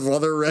ton of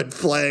other red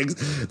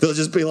flags. They'll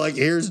just be like,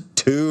 here's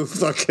 2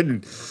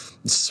 fucking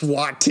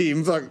SWAT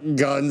team fucking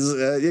guns.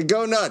 You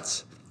go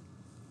nuts.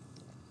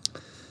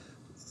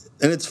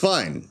 And it's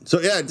fine.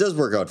 So, yeah, it does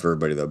work out for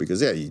everybody, though,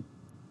 because, there's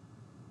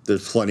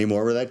plenty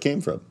more where that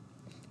came from.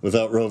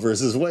 Without Roe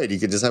versus Wade, you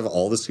could just have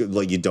all this,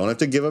 like, you don't have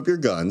to give up your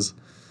guns.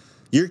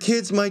 Your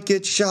kids might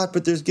get shot,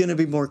 but there's going to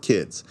be more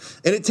kids.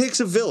 And it takes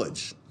a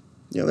village.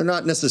 They're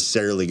not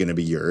necessarily going to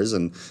be yours.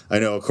 And I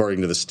know according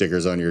to the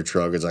stickers on your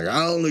truck, it's like,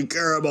 I only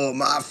care about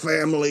my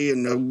family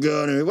and no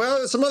gun.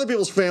 Well, some other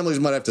people's families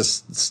might have to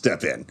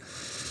step in.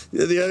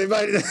 They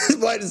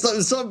might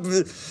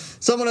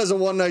someone has a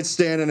one-night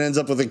stand and ends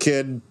up with a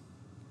kid.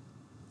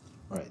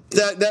 Right.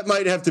 That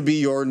might have to be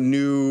your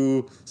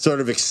new sort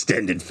of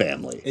extended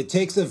family. It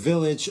takes a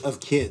village of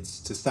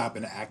kids to stop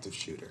an active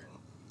shooter.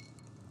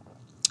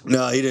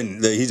 No, he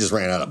didn't. He just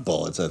ran out of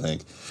bullets, I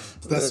think.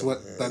 That's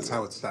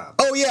how it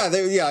stopped. Oh, yeah.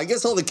 I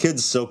guess all the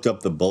kids soaked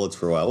up the bullets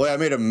for a while. Well, I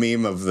made a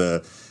meme of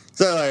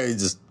so I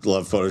just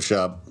love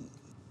Photoshop.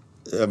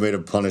 I made a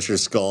Punisher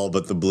skull,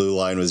 but the blue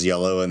line was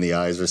yellow and the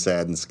eyes were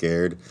sad and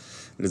scared.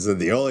 It said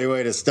the only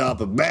way to stop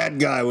a bad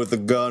guy with a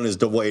gun is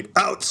to wait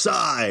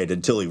outside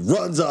until he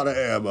runs out of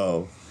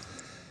ammo.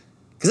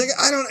 Because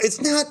it's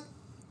not.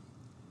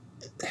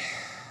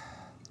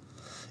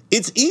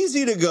 It's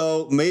easy to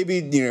go.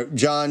 Maybe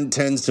John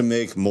tends to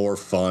make more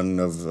fun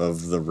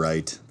of the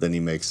right than he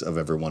makes of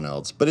everyone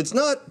else, but it's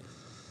not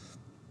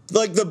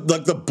like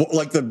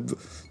the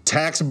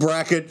tax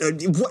bracket.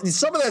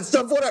 Some of that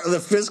stuff, whatever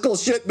the fiscal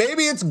shit.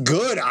 Maybe it's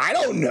good. I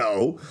don't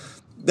know.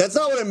 That's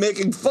not what I'm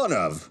making fun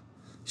of.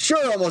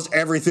 Sure, almost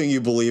everything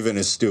you believe in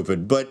is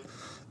stupid, but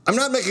I'm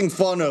not making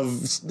fun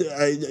of,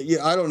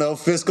 I don't know,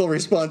 fiscal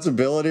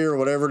responsibility or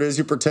whatever it is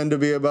you pretend to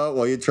be about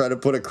while you try to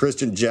put a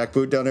Christian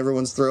jackboot down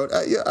everyone's throat.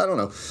 I don't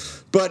know.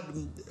 But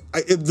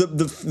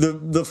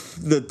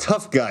the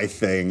tough guy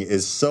thing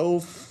is so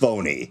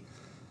phony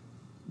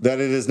that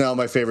it is now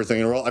my favorite thing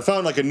in the world. I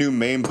found like a new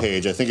meme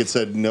page. I think it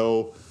said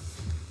no,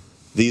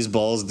 these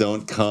balls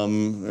don't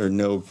come, or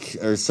no,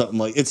 or something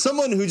like. It's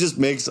someone who just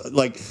makes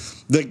like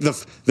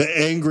the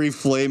angry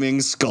flaming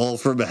skull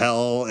from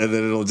hell, and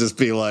then it'll just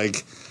be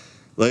like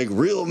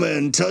real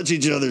men touch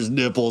each other's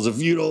nipples. If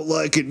you don't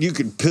like it, you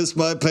can piss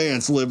my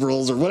pants,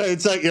 liberals, or whatever.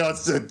 It's like,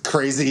 it's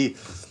crazy.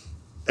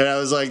 And I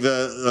was like,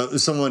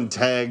 someone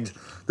tagged.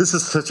 This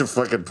is such a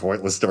fucking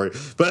pointless story.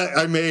 But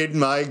I made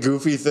my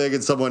goofy thing,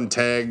 and someone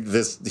tagged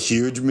this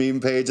huge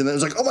meme page, and it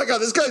was like, oh my god,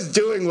 this guy's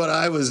doing what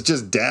I was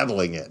just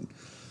dabbling in.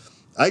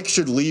 I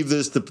should leave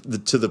this to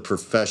the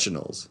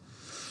professionals.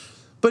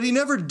 But he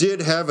never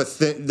did have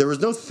there was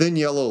no thin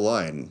yellow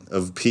line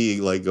of pee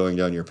like going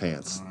down your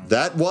pants.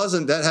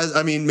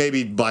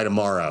 Maybe by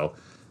tomorrow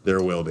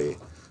there will be.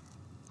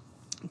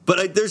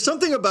 But there's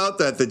something about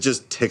that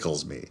just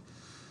tickles me.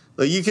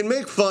 Like, you can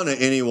make fun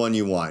of anyone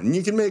you want, and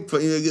you can make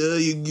fun of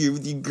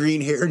your green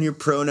hair and your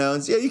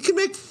pronouns. Yeah, you can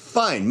make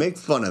fun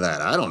of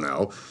that. I don't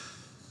know.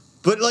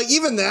 But, like,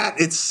 even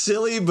that, it's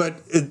silly, but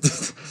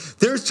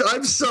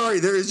I'm sorry,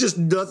 there is just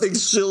nothing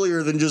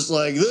sillier than just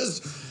like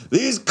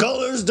these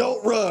colors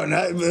don't run.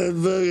 Into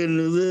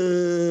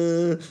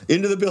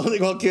the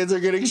building while kids are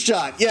getting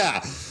shot.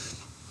 Yeah.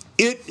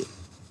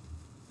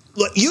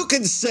 You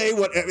can say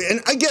what,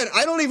 and again,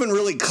 I don't even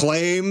really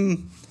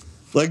claim,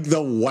 like,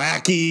 the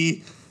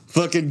wacky,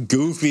 fucking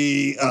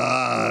goofy,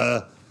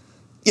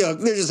 they're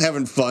just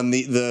having fun.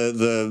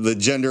 The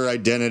gender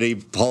identity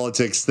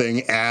politics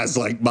thing as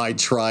like my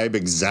tribe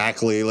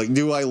exactly. Like,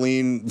 do I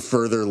lean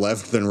further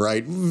left than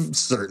right?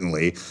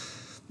 Certainly.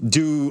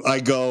 Do I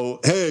go,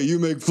 hey, you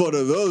make fun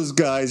of those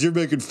guys, you're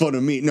making fun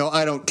of me? No,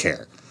 I don't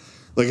care.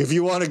 Like, if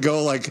you want to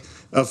go like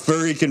a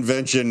furry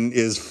convention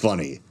is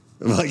funny.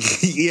 Like,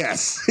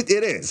 yes,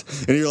 it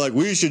is. And you're like,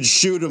 we should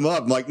shoot them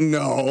up. I'm like,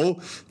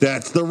 no,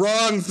 that's the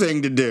wrong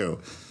thing to do.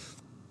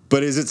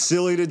 But is it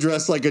silly to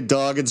dress like a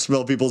dog and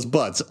smell people's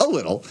butts? A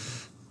little.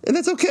 And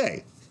that's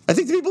okay. I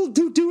think people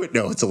do it.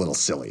 No, it's a little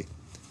silly.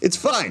 It's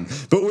fine.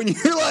 But when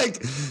you're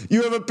like,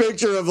 you have a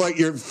picture of like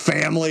your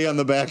family on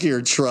the back of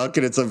your truck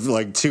and it's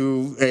like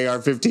 2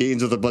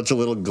 AR-15s with a bunch of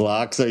little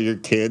Glocks or your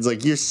kids,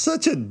 like, you're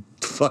such a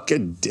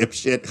fucking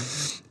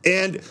dipshit.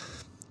 And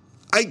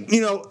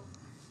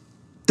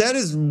that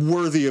is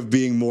worthy of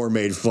being more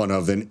made fun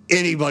of than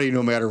anybody,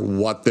 no matter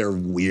what their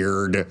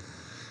weird,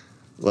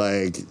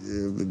 like,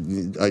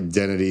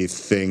 identity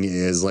thing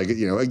is. Like,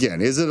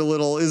 again, is it a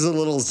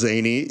little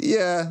zany?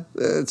 Yeah,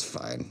 it's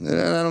fine.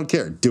 I don't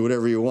care. Do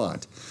whatever you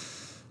want.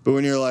 But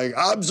when you're like,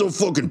 I'm so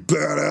fucking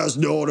badass,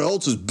 no one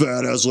else is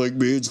badass like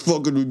me, it's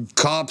fucking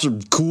cops are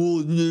cool,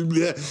 and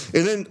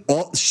then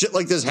all shit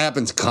like this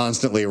happens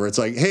constantly where it's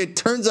like, hey, it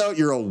turns out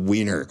you're a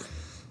wiener.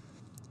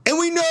 And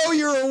we know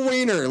you're a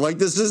wiener. Like,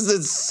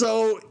 it's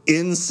so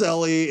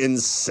incel-y and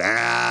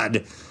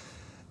sad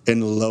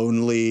and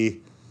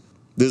lonely.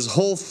 This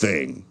whole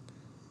thing,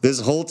 this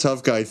whole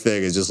tough guy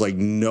thing is just like,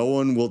 no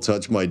one will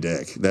touch my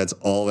dick. That's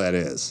all that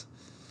is.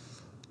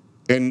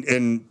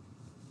 And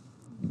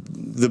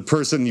the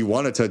person you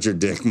want to touch your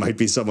dick might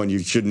be someone you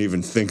shouldn't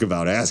even think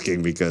about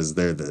asking because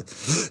they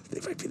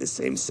might be the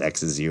same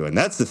sex as you. And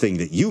that's the thing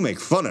that you make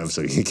fun of,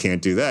 so you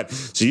can't do that.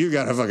 So you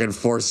got to fucking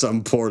force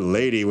some poor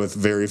lady with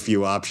very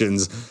few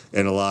options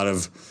and a lot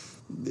of,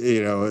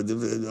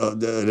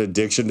 an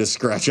addiction to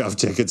scratch-off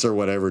tickets or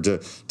whatever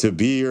to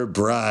be your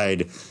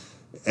bride.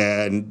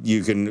 And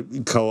you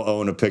can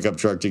co-own a pickup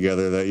truck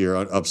together that you're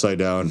on upside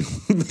down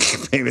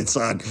payments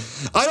on.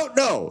 I don't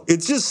know.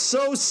 It's just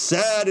so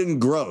sad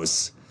and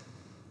gross.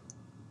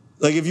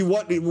 Like,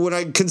 when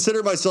I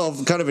consider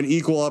myself kind of an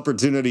equal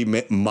opportunity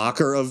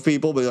mocker of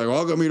people, but like,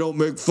 how come you don't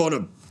make fun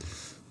of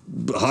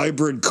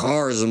hybrid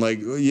cars? I'm like,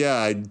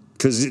 yeah,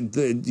 because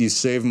you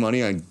save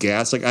money on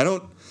gas. Like, I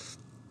don't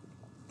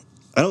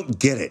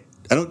get it.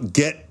 I don't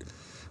get.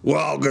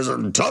 Well, because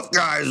tough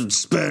guys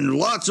spend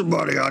lots of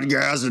money on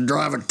gas and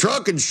drive a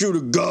truck and shoot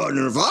a gun.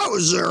 And if I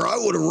was there, I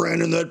would have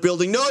ran in that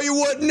building. No, you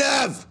wouldn't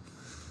have.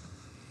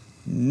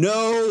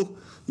 No,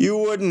 you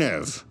wouldn't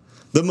have.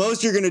 The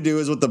most you're going to do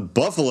is what the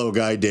Buffalo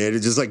guy did,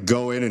 is just like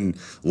go in and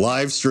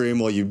live stream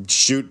while you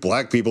shoot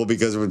black people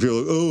because when people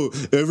are like, oh,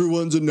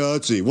 everyone's a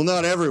Nazi. Well,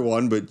 not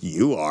everyone, but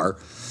you are.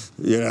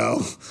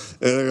 And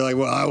they're like,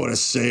 well, I want to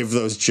save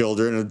those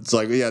children. And it's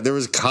like, yeah, there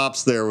was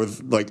cops there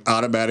with like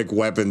automatic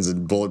weapons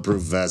and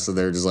bulletproof vests, and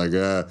they're just like,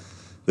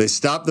 they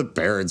stopped the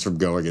parents from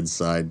going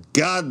inside.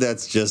 God,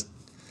 that's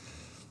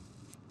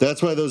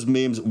why those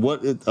memes.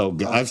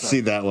 I've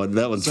seen that one.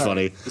 That one's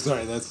funny.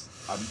 Sorry, that's.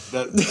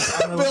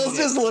 Bill's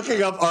just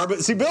looking up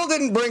See, Bill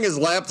didn't bring his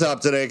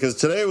laptop today because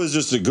today was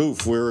just a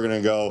goof. We were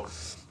gonna go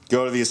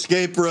to the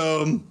escape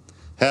room,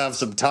 have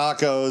some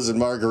tacos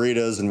and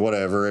margaritas and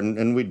whatever,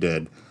 and we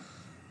did.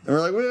 And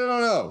we're like, we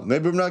don't know.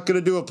 Maybe I'm not going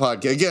to do a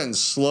podcast. Again,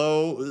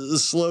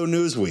 slow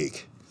news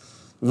week.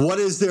 What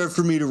is there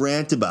for me to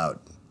rant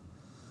about?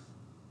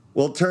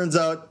 Well, it turns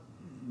out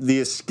the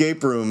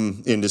escape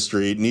room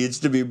industry needs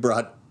to be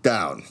brought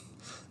down.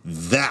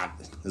 That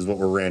is what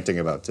we're ranting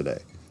about today.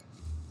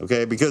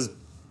 Okay? Because,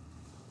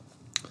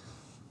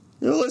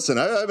 listen,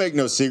 I make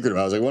no secret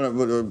about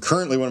it.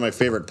 Currently one of my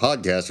favorite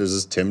podcasters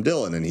is Tim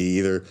Dillon, and he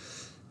either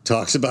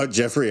talks about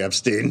Jeffrey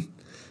Epstein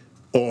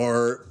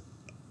or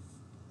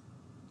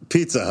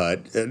Pizza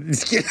Hut. And,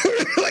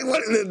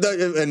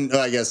 and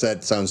I guess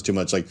that sounds too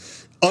much like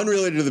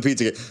unrelated to the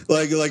pizza,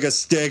 like a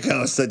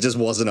steakhouse that just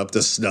wasn't up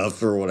to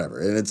snuff or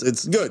whatever. And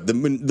it's good. The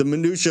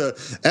minutia,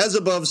 as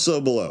above, so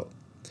below.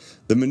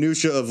 The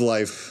minutia of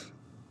life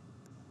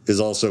is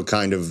also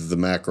kind of the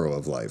macro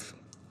of life,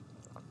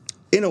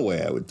 in a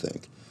way, I would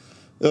think.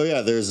 Oh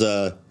yeah, there's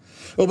oh,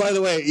 by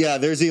the way, yeah,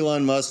 there's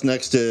Elon Musk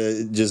next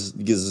to just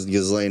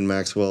Ghislaine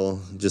Maxwell.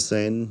 Just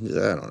saying,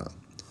 I don't know.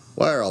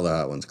 Why are all the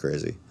hot ones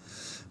crazy?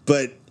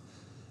 But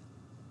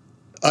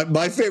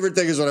my favorite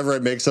thing is whenever I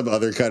make some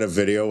other kind of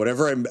video,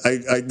 whenever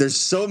there's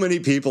so many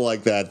people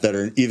like that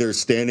are either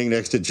standing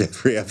next to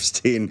Jeffrey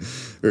Epstein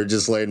or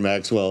Ghislaine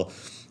Maxwell,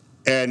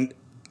 and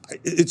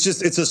it's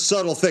a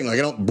subtle thing. Like,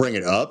 I don't bring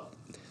it up,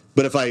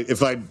 but if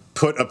I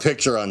put a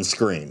picture on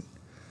screen,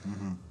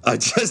 I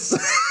just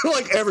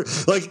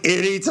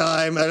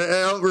anytime, and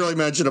I don't really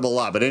mention him a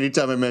lot, but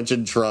anytime I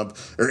mention Trump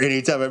or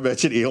anytime I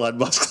mention Elon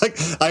Musk, like,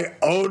 I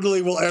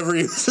only will ever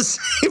use the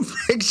same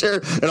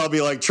picture, and I'll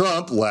be like,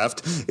 Trump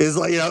left is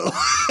like,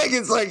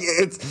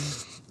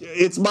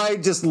 it's my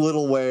just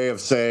little way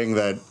of saying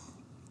that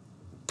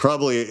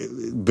probably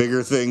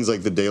bigger things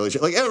like the Daily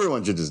Show, like,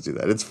 everyone should just do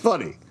that. It's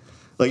funny.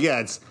 Like,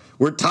 yeah,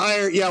 we're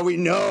tired. Yeah, we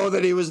know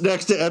that he was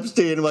next to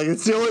Epstein. I'm like,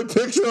 it's the only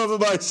picture of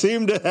him I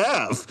seem to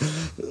have.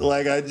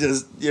 Like, I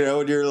just,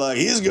 and you're like,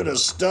 he's going to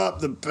stop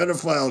the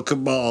pedophile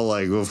cabal,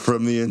 like,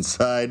 from the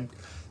inside.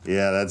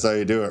 Yeah, that's how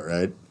you do it,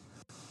 right?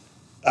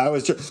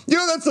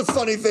 That's the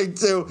funny thing,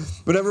 too.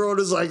 But everyone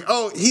was like,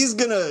 oh, he's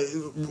going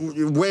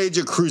to wage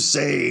a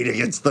crusade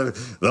against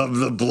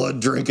the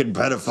blood-drinking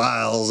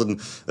pedophiles. And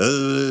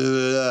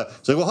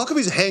it's like, well, how come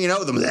he's hanging out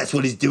with them? That's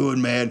what he's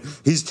doing, man.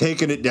 He's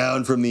taking it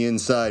down from the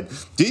inside.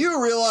 Do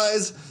you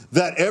realize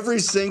that every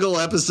single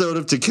episode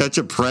of To Catch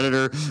a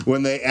Predator,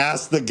 when they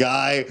ask the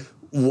guy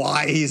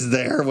why he's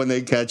there when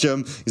they catch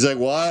him, he's like,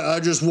 well, I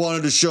just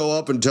wanted to show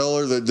up and tell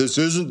her that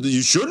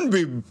you shouldn't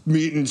be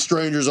meeting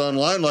strangers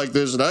online like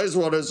this, and I just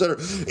wanted to say,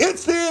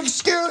 it's the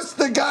excuse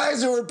the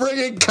guys who are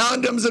bringing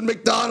condoms and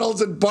McDonald's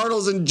and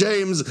Bartles and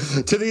James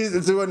to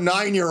a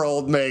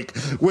 9-year-old make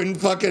when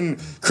fucking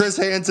Chris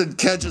Hansen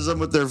catches them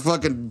with their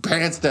fucking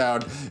pants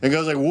down and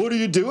goes like, what are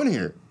you doing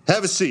here?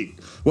 Have a seat.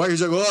 Why?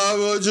 He's like,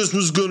 well, I just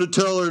was going to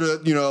tell her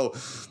that,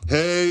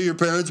 hey, your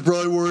parents are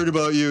probably worried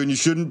about you and you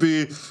shouldn't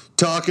be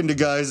talking to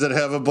guys that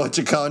have a bunch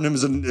of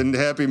condoms and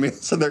Happy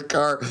Meals in their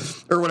car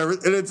or whatever.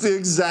 And it's the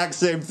exact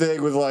same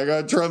thing with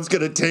like, Trump's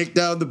going to take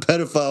down the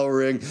pedophile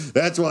ring.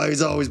 That's why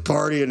he's always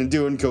partying and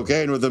doing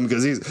cocaine with them,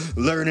 because he's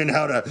learning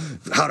how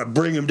to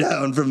bring him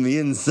down from the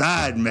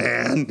inside,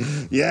 man.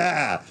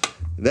 Yeah.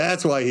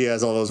 That's why he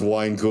has all those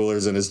wine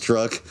coolers in his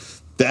truck.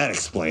 That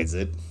explains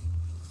it.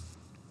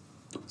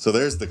 So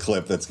there's the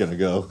clip that's going to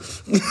go.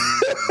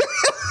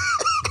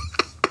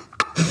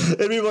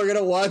 And people are going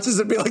to watch this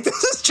and be like,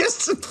 this is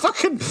just a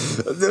fucking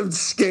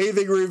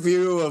scathing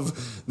review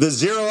of the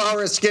 0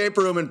 Hour Escape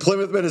Room in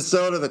Plymouth,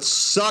 Minnesota that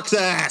sucks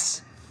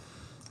ass.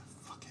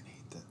 I fucking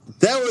hate that.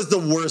 That was the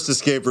worst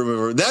escape room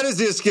ever. That is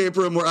the escape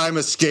room where I'm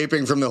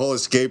escaping from the whole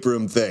escape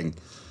room thing.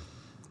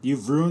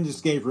 You've ruined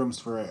escape rooms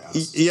for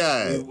us.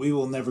 Yeah. We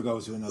will never go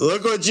to another.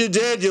 Look what you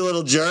did, you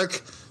little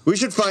jerk. We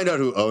should find out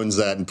who owns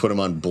that and put him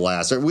on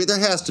blast. There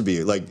has to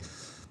be. Like,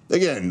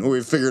 again,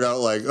 we figured out,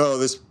 like,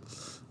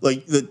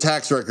 like, the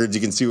tax records,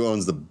 you can see who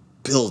owns the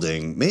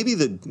building. Maybe I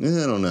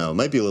don't know. It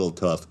might be a little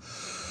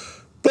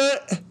tough.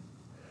 But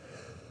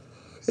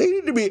they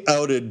need to be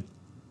outed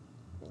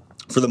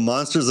for the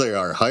monsters they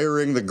are,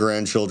 hiring the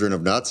grandchildren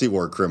of Nazi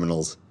war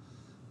criminals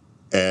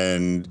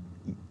and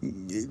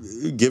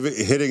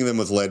hitting them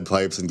with lead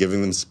pipes and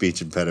giving them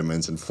speech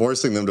impediments and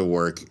forcing them to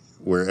work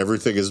where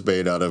everything is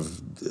made out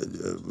of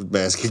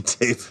masking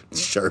tape and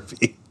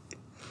Sharpie.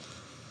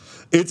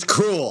 It's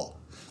cruel,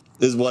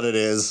 is what it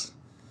is.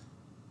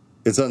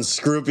 It's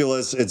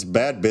unscrupulous. It's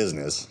bad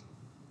business.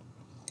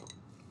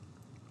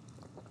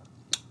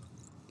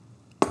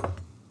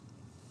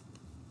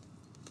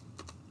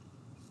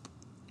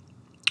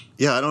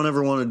 Yeah, I don't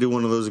ever want to do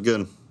one of those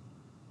again.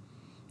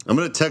 I'm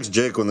going to text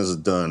Jake when this is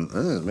done.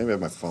 Maybe I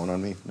have my phone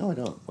on me. No, I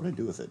don't. What do I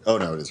do with it? Oh,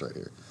 no, it is right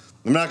here.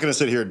 I'm not going to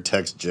sit here and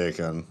text Jake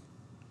on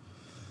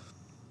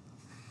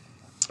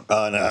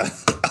the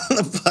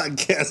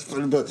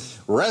podcast, but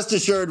rest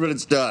assured when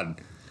it's done,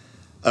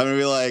 I'm going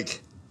to be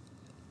like,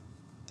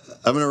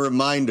 I'm going to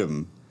remind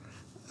him.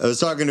 I was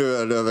talking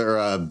to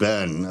another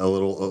Ben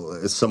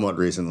somewhat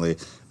recently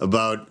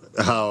about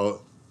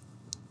how,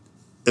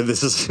 and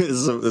this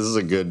is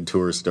a good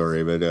tour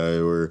story, but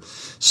we're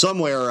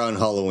somewhere around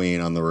Halloween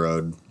on the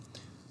road,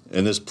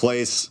 and this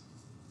place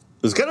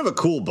was kind of a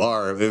cool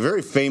bar. It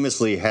very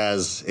famously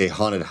has a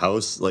haunted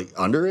house like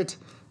under it.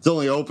 It's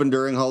only open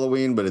during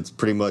Halloween, but it's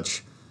pretty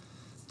much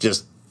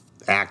just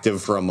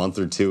active for a month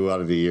or two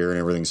out of the year, and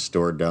everything's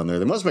stored down there.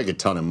 They must make a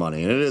ton of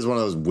money, and it is one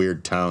of those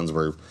weird towns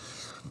where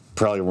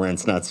probably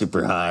rent's not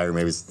super high, or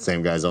maybe it's the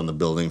same guy's owned the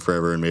building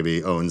forever and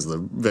maybe owns the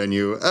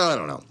venue. I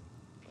don't know.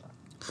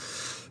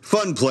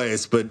 Fun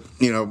place, but,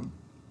 you know,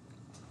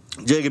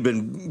 Jake had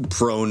been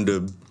prone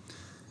to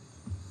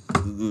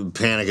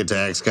panic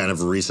attacks kind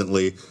of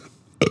recently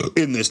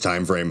in this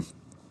time frame.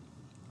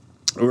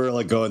 We were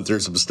like going through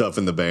some stuff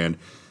in the band,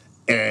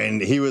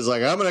 and he was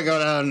like, I'm gonna go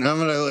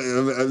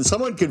down,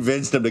 someone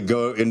convinced him to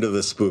go into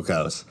the spook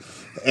house,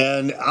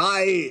 and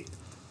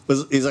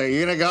he's like,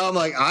 you gonna go? I'm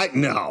like,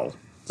 no.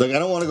 It's like, I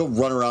don't want to go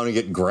run around and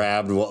get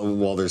grabbed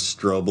while there's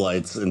strobe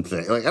lights and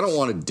things. Like, I don't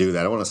want to do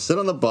that. I want to sit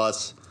on the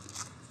bus,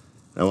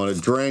 I want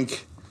to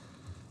drink.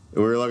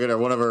 We were looking at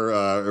one of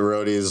our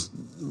roadies,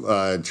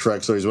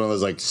 Trexler. He's one of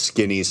those like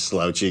skinny,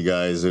 slouchy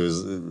guys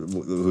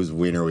whose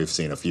wiener we've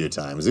seen a few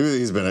times.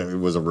 Was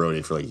a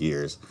roadie for like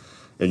years,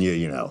 and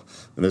you know,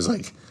 and there's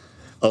like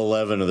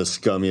 11 of the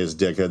scummiest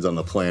dickheads on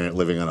the planet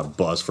living on a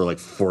bus for like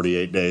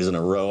 48 days in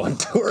a row on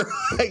tour.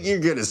 Like, you're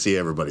gonna see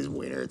everybody's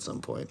wiener at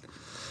some point.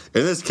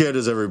 And this kid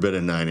has every bit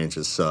of 9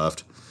 inches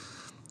soft.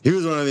 He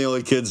was one of the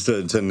only kids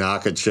to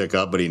knock a chick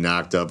up, but he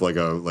knocked up like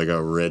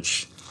a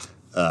rich.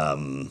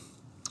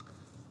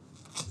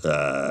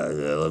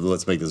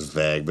 Let's make this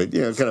vague, but,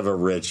 you know, kind of a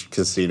rich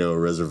casino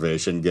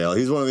reservation gal.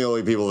 He's one of the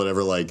only people that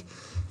ever, like,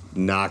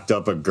 knocked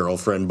up a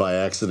girlfriend by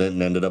accident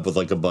and ended up with,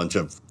 like, a bunch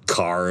of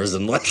cars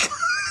and, like,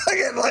 I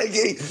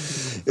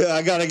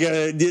gotta get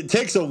it. It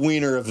takes a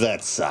wiener of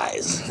that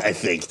size, I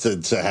think,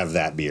 to have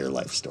that be your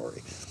life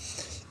story.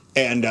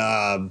 And,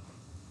 yeah,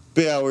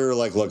 we were,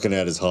 like, looking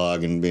at his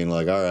hog and being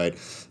like, all right.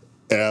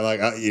 And I'm like,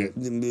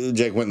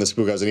 Jake went in the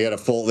spook house, and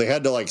they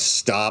had to, like,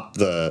 stop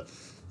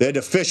they had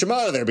to fish him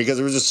out of there because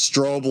there was just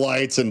strobe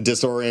lights and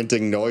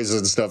disorienting noises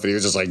and stuff. And he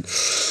was just like,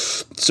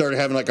 started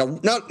having like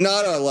not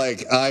a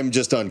like, I'm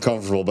just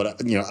uncomfortable,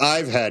 but, you know,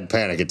 I've had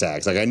panic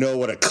attacks. Like, I know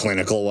what a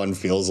clinical one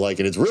feels like,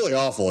 and it's really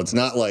awful. It's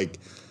not like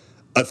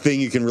a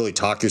thing you can really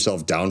talk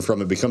yourself down from.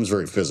 It becomes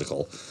very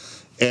physical.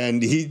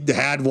 And he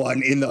had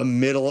one in the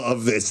middle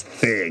of this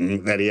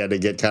thing that he had to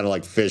get kind of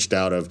like fished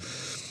out of.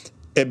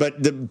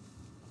 But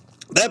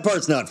that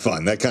part's not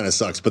fun. That kind of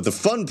sucks. But the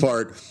fun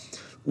part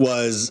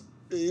was...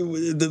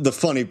 The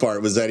funny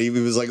part was that he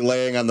was like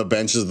laying on the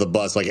benches of the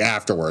bus like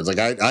afterwards. Like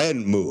I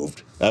hadn't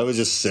moved. I was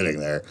just sitting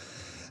there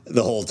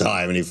the whole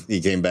time, and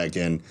he came back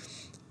in,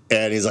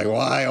 and he's like,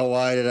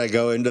 why did I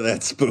go into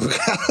that spook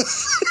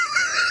house?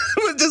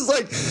 It was just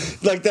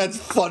like that's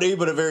funny,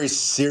 but a very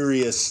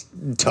serious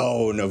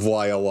tone of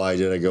why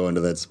did I go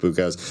into that spook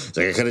house? It's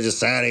like, I could have just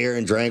sat here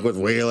and drank with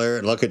Wheeler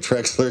and look at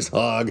Trexler's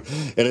hog,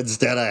 and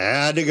instead I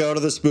had to go to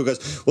the spook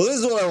house. Well, this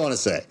is what I want to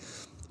say.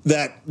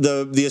 That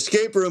the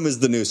escape room is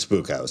the new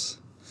spook house.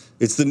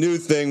 It's the new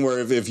thing where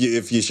if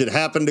you should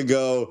happen to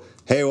go,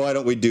 hey, why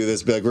don't we do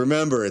this? Be like,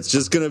 remember, it's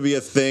just going to be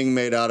a thing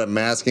made out of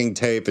masking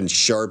tape and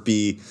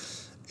Sharpie,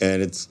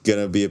 and it's going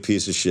to be a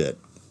piece of shit.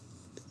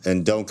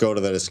 And don't go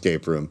to that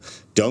escape room.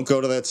 Don't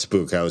go to that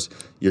spook house.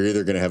 You're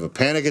either going to have a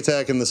panic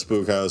attack in the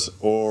spook house,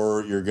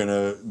 or you're going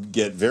to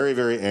get very,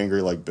 very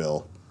angry like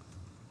Bill.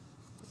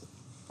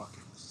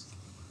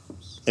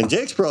 And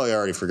Jake's probably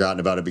already forgotten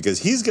about it because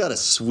he's got a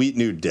sweet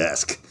new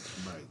desk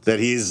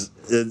that he's,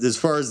 as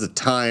far as the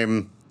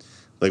time,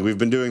 like, we've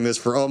been doing this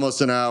for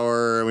almost an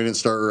hour. We didn't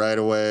start right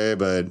away,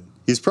 but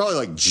he's probably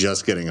like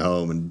just getting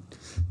home and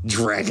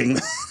dragging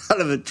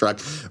out of the truck,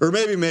 or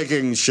maybe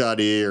making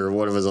Shadi or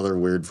one of his other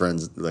weird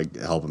friends like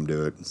help him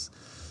do it.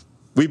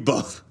 We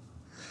both.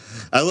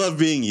 I love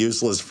being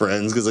useless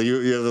friends because like,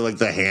 you have like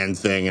the hand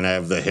thing and I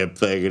have the hip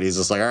thing, and he's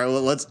just like, all right,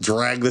 well, let's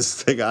drag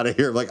this thing out of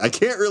here. I'm like, I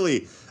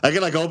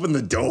can like open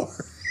the door.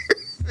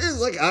 It's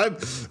like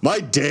my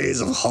days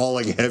of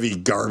hauling heavy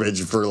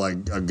garbage for like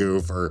a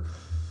goof are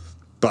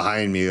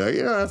behind me. Like,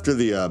 you know, after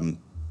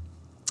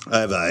I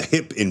have a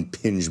hip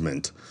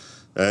impingement.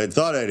 I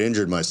thought I'd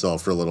injured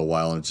myself for a little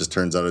while, and it just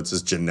turns out it's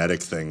this genetic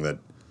thing that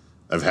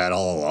I've had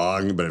all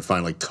along, but it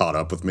finally caught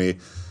up with me.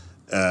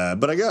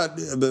 But I got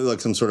like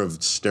some sort of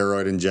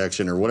steroid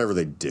injection or whatever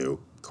they do.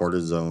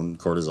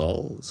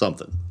 Cortisol,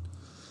 something.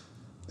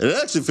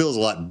 It actually feels a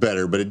lot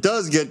better, but it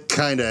does get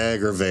kind of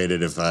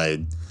aggravated if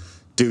I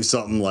do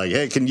something like,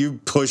 hey, can you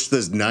push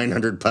this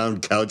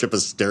 900-pound couch up a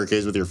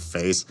staircase with your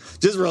face?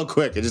 Just real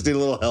quick. I just need a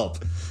little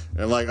help.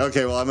 And I'm like,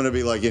 okay, well, I'm going to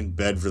be like in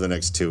bed for the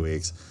next 2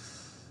 weeks.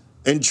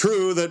 And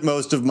true that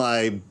most of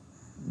my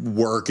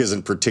work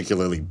isn't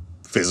particularly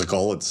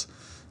physical. It's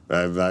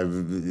I'm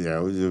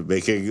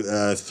making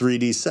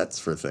 3D sets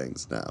for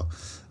things now.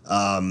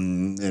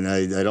 And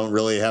I don't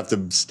really have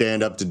to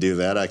stand up to do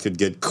that. I could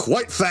get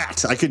quite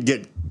fat. I could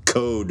get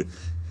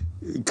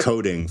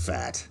coding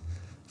fat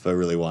if I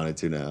really wanted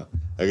to now.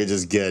 I could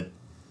just get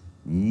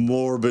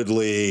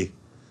morbidly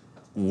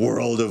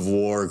World of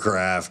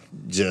Warcraft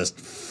just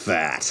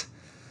fat.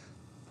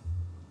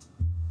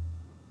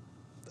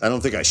 I don't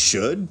think I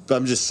should, but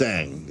I'm just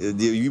saying,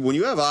 when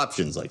you have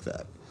options like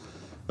that,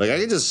 Like, I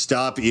could just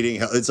stop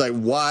eating. It's like,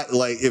 why?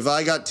 Like, if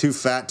I got too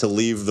fat to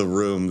leave the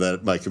room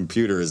that my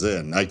computer is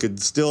in, I could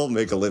still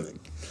make a living.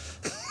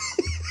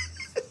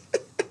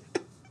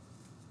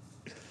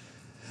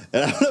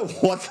 And I don't know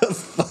what the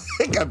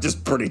fuck. I'm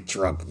just pretty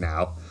drunk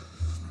now.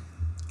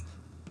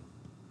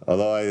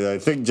 Although I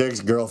think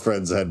Jake's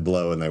girlfriends had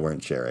blow and they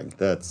weren't sharing.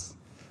 That's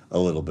a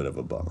little bit of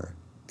a bummer.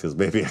 Because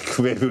maybe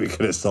we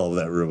could have solved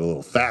that room a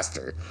little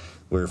faster.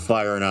 We're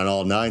firing on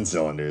all 9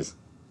 cylinders.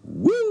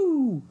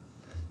 Woo!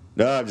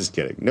 No, I'm just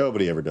kidding.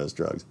 Nobody ever does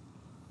drugs.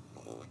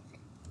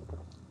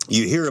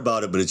 You hear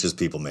about it, but it's just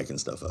people making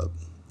stuff up.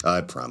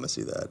 I promise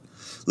you that.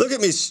 Look at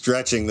me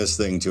stretching this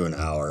thing to an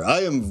hour.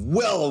 I am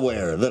well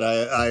aware that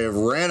I have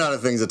ran out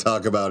of things to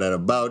talk about at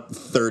about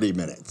 30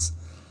 minutes.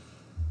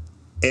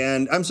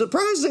 And I'm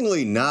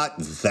surprisingly not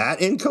that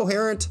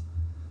incoherent,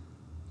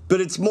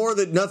 but it's more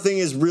that nothing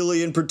is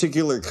really in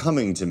particular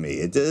coming to me.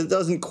 It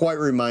doesn't quite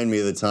remind me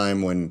of the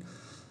time when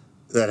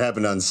that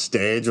happened on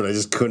stage, when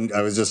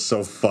I was just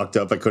so fucked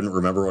up I couldn't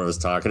remember what I was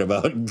talking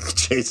about.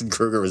 Jason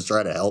Kruger was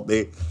trying to help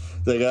me.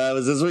 Like,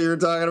 was this what you were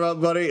talking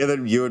about, buddy? And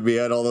then you and me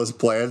had all those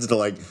plans to,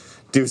 like,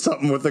 do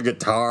something with the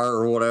guitar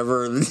or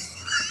whatever.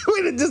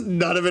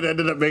 None of it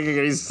ended up making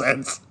any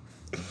sense.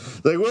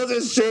 Like, we'll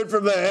just shoot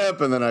from the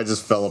hip. And then I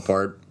just fell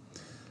apart.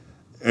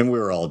 And we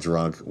were all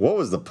drunk. What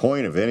was the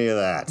point of any of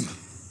that?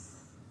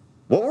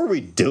 What were we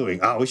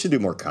doing? Oh, we should do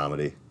more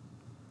comedy.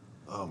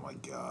 Oh, my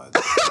God.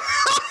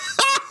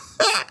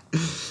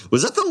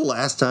 Was that the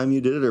last time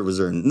you did it, or was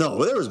there...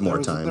 No, there was more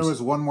times. There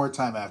was one more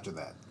time after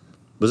that.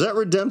 Was that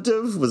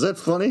redemptive? Was that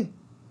funny?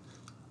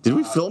 Did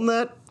we film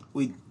that?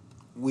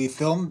 We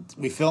filmed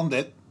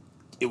it.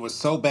 It was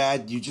so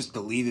bad you just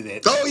deleted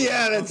it. Oh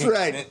yeah, that's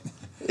right.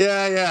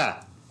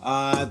 Yeah.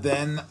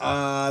 Then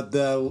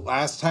the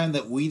last time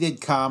that we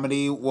did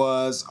comedy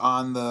was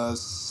on the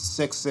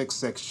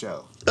 666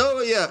 show.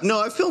 Oh yeah,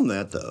 no, I filmed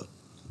that though.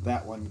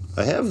 That one.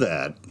 I have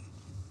that.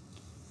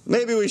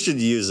 Maybe we should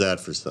use that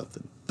for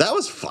something. That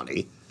was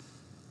funny.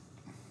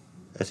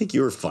 I think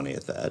you were funny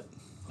at that.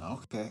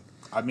 Okay.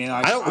 I mean,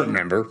 I don't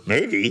remember.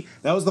 Maybe.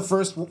 That was the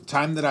first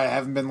time that I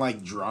haven't been,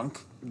 like, drunk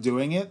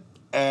doing it.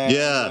 And,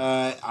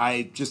 yeah.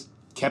 I just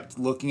kept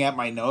looking at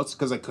my notes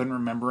because I couldn't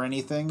remember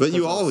anything. But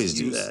you always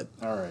do that.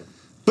 All right.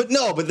 But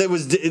there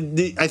was...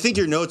 I think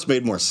your notes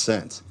made more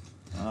sense.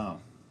 Oh.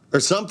 Or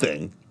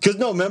something. Because,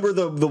 no, remember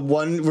the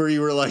one where you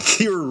were, like,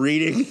 you were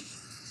reading...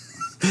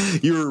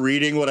 You were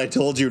reading what I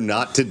told you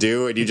not to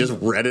do, and you just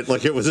read it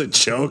like it was a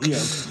joke. Yeah.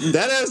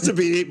 That has to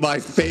be my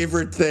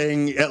favorite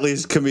thing, at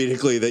least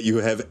comedically, that you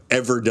have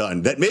ever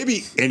done. That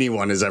maybe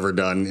anyone has ever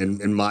done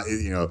in my,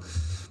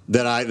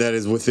 that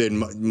is within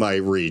my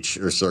reach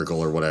or circle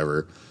or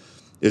whatever.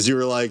 Is you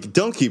were like,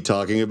 don't keep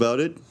talking about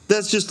it.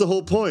 That's just the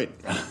whole point.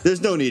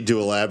 There's no need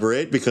to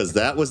elaborate because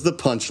that was the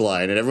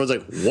punchline. And everyone's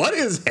like, what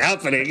is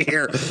happening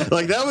here?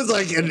 Like, that was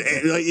like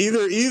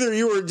either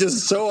you were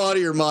just so out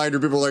of your mind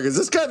or people were like, is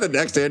this guy the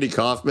next Andy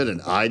Kaufman?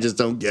 And I just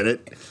don't get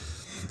it.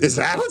 Is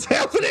that what's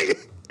happening?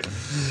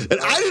 And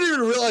I didn't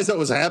even realize that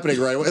was happening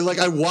right away. Like,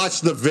 I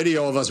watched the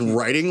video of us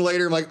writing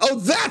later. I'm like, oh,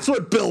 that's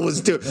what Bill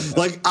was doing.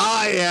 Like,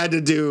 I had to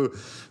do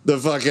the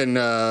fucking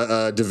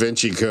Da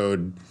Vinci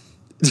Code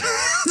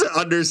to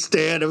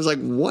understand. I was like,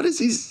 what is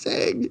he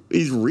saying?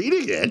 He's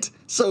reading it,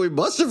 so he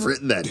must have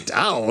written that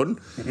down.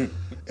 And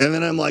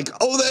then I'm like,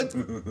 oh,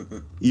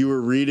 that you were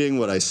reading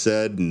what I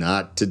said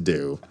not to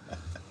do.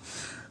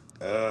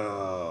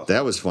 Oh,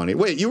 that was funny.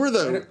 Wait, you were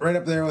the right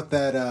up there with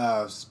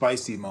that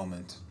spicy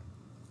moment.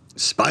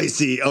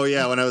 Spicy. Oh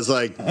yeah, when I was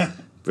like,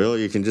 Bill,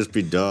 you can just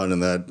be done,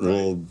 and that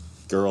little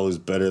girl who's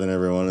better than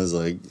everyone is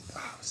like,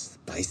 oh,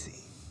 spicy.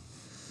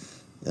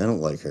 I don't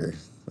like her.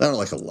 I don't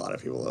like a lot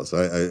of people, though,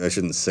 so I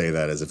shouldn't say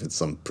that as if it's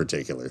some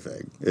particular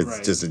thing.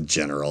 It's just in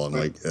general. I'm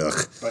like,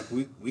 ugh. But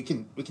we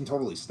can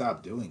totally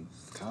stop doing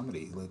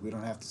comedy. Like, we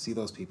don't have to see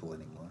those people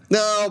anymore.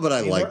 No, but I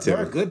like to. There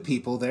are good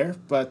people there,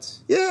 but...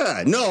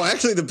 Yeah, no,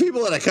 actually, the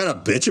people that I kind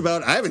of bitch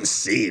about, I haven't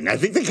seen. I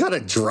think they kind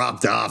of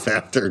dropped off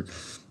after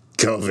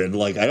COVID.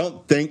 Like, I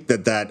don't think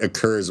that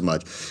occurs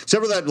much.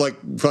 Except for that, like,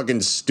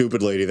 fucking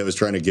stupid lady that was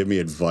trying to give me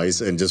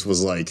advice and just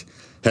was, like,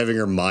 having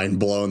her mind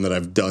blown that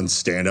I've done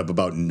stand-up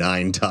about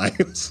 9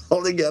 times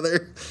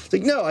altogether. It's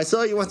like, no, I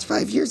saw you once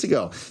 5 years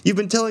ago. You've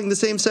been telling the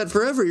same set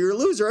forever. You're a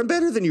loser. I'm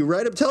better than you,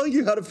 right? I'm telling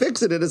you how to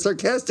fix it in a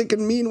sarcastic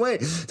and mean way.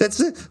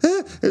 That's it.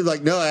 It's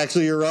like, no,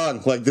 actually, you're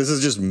wrong. Like, this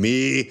is just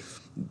me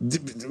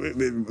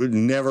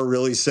never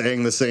really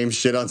saying the same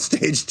shit on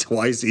stage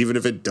twice, even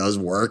if it does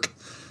work.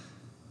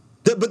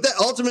 But that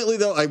ultimately,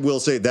 though, I will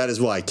say that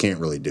is why I can't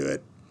really do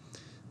it.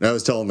 And I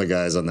was telling the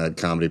guys on that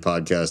comedy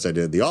podcast I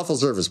did, the Awful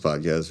Service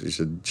podcast, you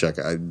should check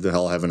out.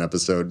 I'll have an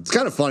episode. It's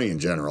kind of funny in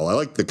general. I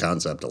like the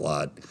concept a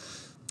lot.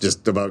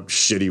 Just about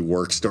shitty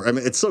work story. I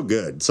mean, it's so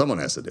good. Someone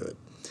has to do it.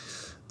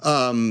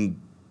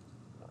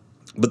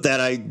 But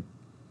that I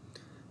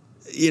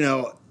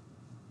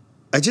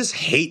just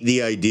hate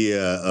the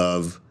idea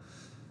of,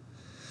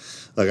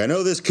 Like, I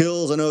know this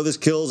kills, I know this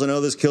kills, I know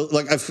this kills.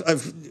 Like,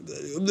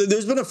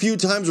 there's been a few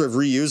times where I've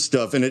reused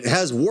stuff, and it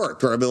has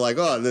worked, where I've been like,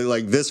 oh,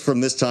 like, this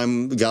from this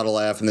time got a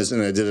laugh, and this,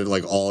 and I did it,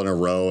 like, all in a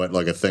row at,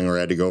 like, a thing where I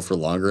had to go for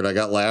longer, and I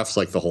got laughs,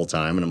 like, the whole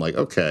time, and I'm like,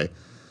 okay.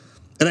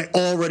 And I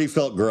already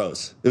felt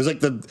gross. It was, like,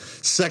 the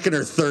second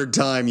or third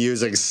time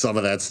using some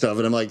of that stuff,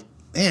 and I'm like,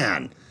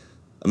 man,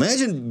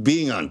 imagine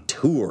being on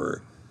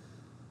tour,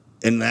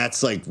 and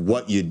that's, like,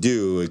 what you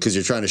do, because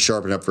you're trying to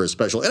sharpen up for a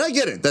special. And I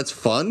get it. That's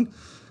fun.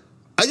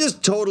 I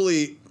just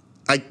totally,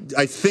 I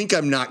think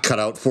I'm not cut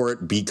out for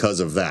it because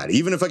of that.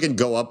 Even if I can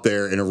go up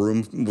there in a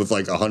room with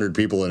like 100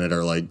 people in it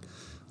are like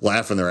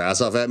laughing their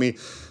ass off at me,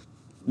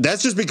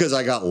 that's just because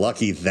I got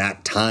lucky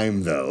that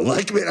time though.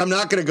 Like, I'm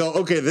not going to go,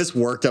 okay, this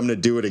worked, I'm going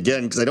to do it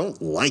again, because I don't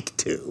like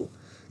to.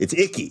 It's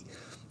icky.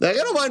 Like, I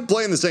don't mind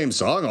playing the same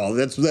song all,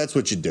 that's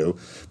what you do.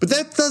 But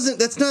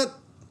that's not,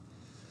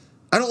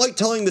 I don't like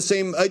telling the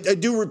same, I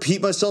do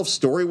repeat myself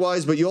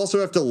story-wise, but you also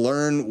have to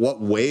learn what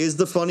way is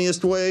the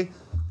funniest way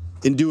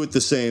and do it the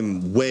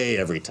same way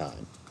every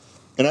time.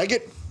 And I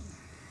get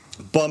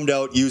bummed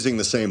out using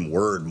the same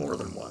word more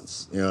than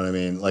once. You know what I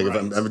mean? Like,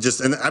 right. If I'm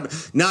just, and I'm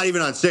not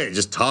even on stage,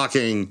 just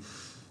talking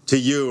to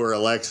you or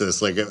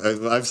Alexis, like,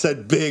 I've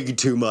said big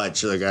too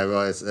much. Like, I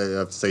have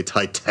to say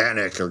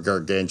Titanic or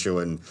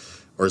gargantuan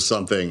or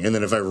something. And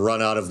then if I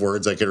run out of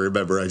words I can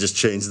remember, I just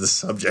change the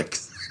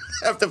subject.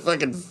 I have to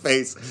fucking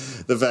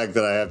face the fact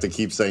that I have to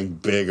keep saying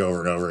big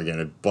over and over again.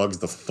 It bugs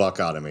the fuck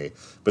out of me.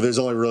 But there's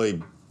only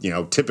really,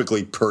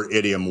 typically per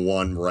idiom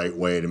one right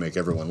way to make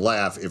everyone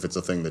laugh if it's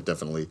a thing that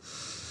definitely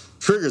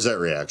triggers that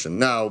reaction.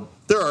 Now,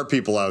 there are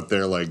people out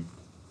there like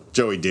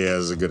Joey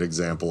Diaz is a good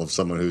example of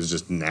someone who's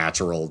just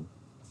natural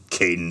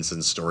cadence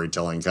and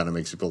storytelling kind of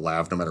makes people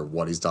laugh no matter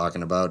what he's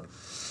talking about.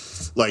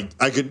 Like,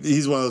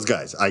 he's one of those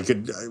guys.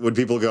 When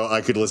people go,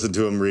 I could listen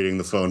to him reading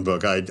the phone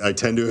book, I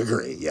tend to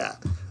agree. Yeah.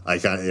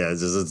 It's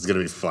going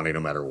to be funny no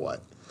matter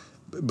what.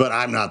 But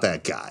I'm not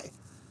that guy.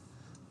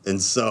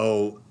 And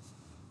so,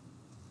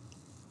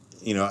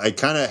 I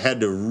kind of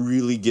had to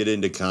really get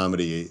into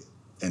comedy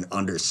and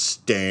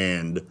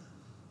understand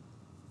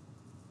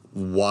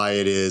why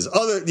it is.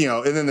 And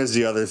then there's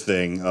the other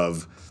thing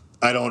of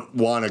I don't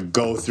want to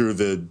go through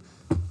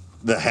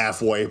the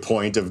halfway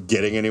point of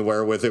getting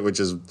anywhere with it, which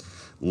is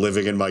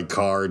living in my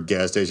car at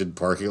gas station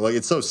parking. Like,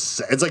 it's so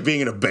sad. It's like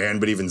being in a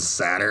band, but even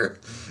sadder.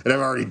 And I've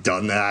already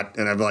done that,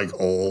 and I'm like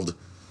old.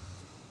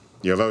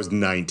 If I was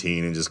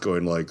 19 and just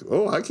going like,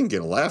 oh, I can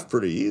get a laugh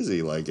pretty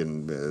easy. Like,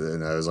 and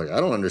I was like, I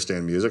don't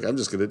understand music. I'm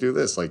just going to do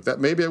this. Like that,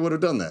 maybe I would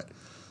have done that.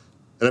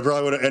 And I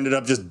probably would have ended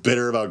up just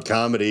bitter about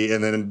comedy.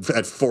 And then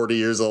at 40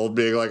 years old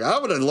being like, I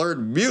would have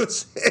learned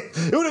music.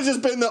 It would have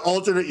just been the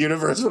alternate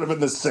universe, would have been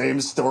the same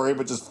story,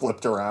 but just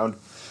flipped around.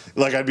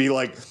 Like, I'd be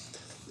like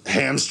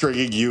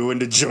hamstringing you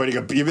into joining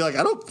you'd be like,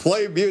 I don't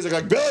play music.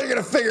 Like, Bill, you're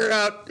going to figure it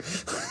out.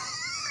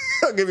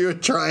 I'll give you a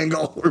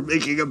triangle. We're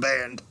making a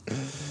band.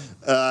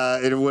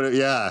 It would,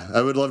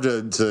 I would love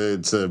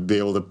to be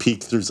able to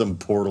peek through some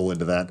portal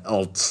into that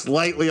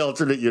slightly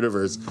alternate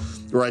universe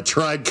where I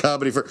tried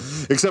comedy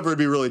except for it'd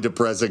be really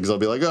depressing because I'll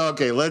be like, oh,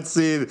 okay, let's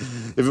see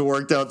if it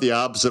worked out the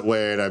opposite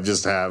way, and I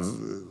just have,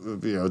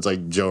 it's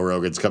like Joe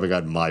Rogan's coming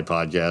on my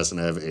podcast and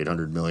I have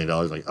 $800 million.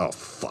 Like, oh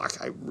fuck,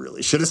 I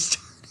really should have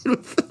started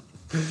with that.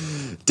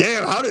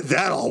 Damn, how did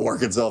that all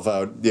work itself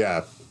out?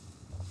 Yeah.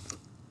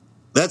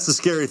 That's the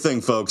scary thing,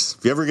 folks.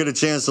 If you ever get a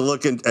chance to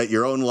look at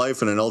your own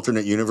life in an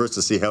alternate universe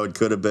to see how it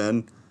could have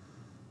been,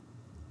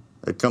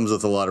 it comes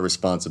with a lot of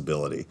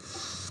responsibility.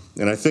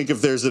 And I think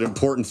if there's an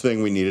important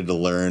thing we needed to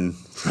learn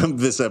from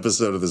this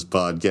episode of this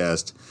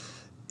podcast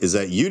is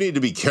that you need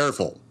to be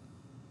careful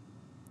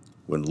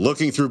when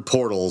looking through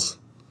portals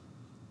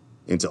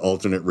into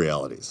alternate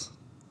realities.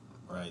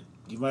 Right.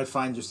 You might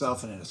find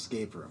yourself in an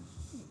escape room.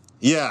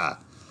 Yeah.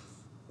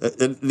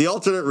 The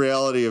alternate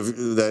reality of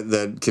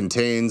that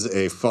contains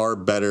a far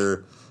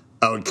better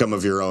outcome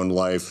of your own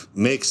life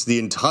makes the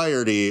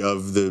entirety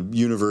of the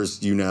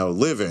universe you now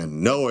live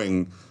in,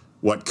 knowing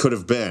what could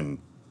have been,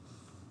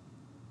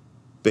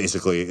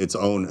 basically its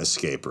own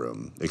escape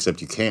room, except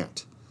you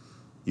can't.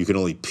 You can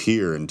only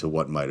peer into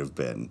what might have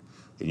been,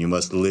 and you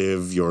must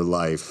live your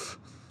life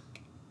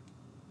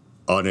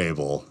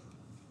unable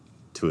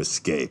to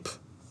escape.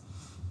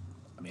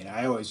 I mean,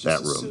 I always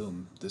just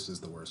assume this is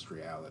the worst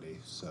reality,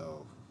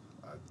 so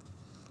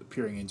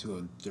peering into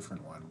a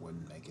different one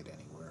wouldn't make it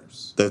any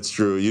worse. That's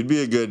true. You'd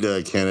be a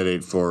good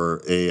candidate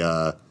for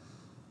a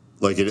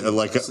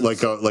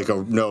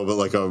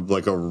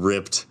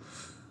ripped,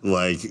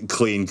 like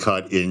clean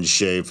cut in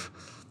shape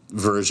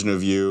version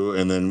of you,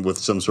 and then with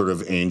some sort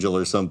of angel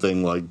or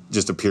something like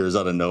just appears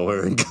out of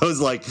nowhere and goes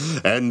like,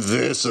 and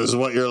this is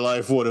what your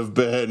life would have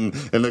been,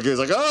 and the guy's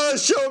like, oh,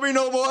 show me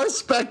no more,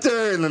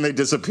 Spectre, and then they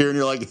disappear and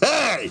you're like,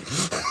 hey.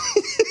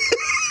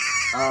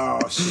 Oh,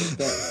 shit,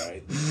 that's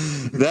right.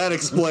 That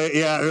explains,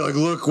 you're like,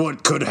 look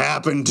what could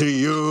happen to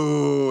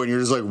you. And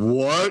you're just like,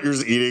 what? You're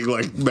just eating,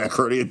 like,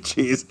 macaroni and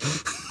cheese.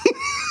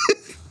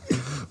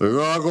 Like,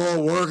 oh, I go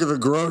to work at the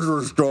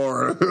grocery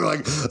store. And you're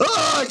like,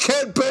 oh, I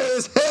can't pay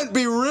this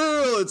can't be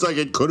real. It's like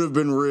it could have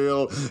been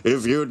real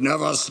if you'd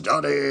never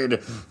studied,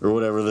 or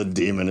whatever the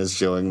demon is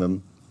showing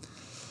them.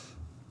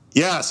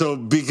 Yeah, so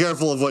be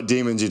careful of what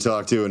demons you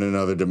talk to in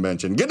another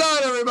dimension. Good night,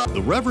 everybody!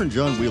 The Reverend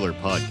John Wheeler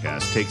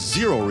podcast takes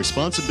zero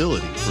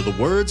responsibility for the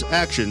words,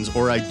 actions,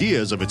 or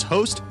ideas of its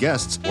host,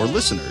 guests, or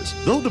listeners.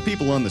 Though the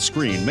people on the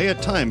screen may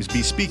at times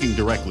be speaking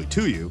directly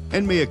to you,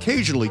 and may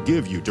occasionally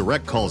give you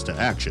direct calls to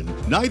action,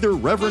 neither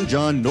Reverend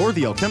John nor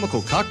the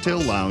Alchemical Cocktail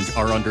Lounge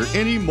are under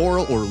any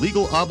moral or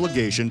legal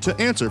obligation to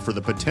answer for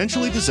the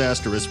potentially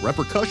disastrous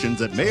repercussions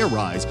that may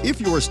arise if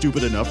you are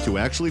stupid enough to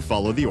actually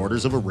follow the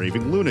orders of a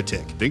raving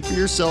lunatic. Think for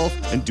yourself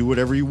and do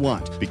whatever you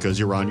want, because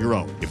you're on your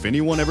own. If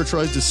anyone ever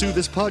tries to sue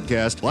this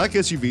podcast, black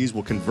SUVs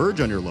will converge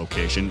on your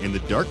location in the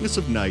darkness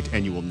of night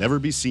and you will never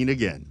be seen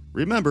again.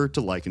 Remember to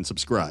like and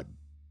subscribe.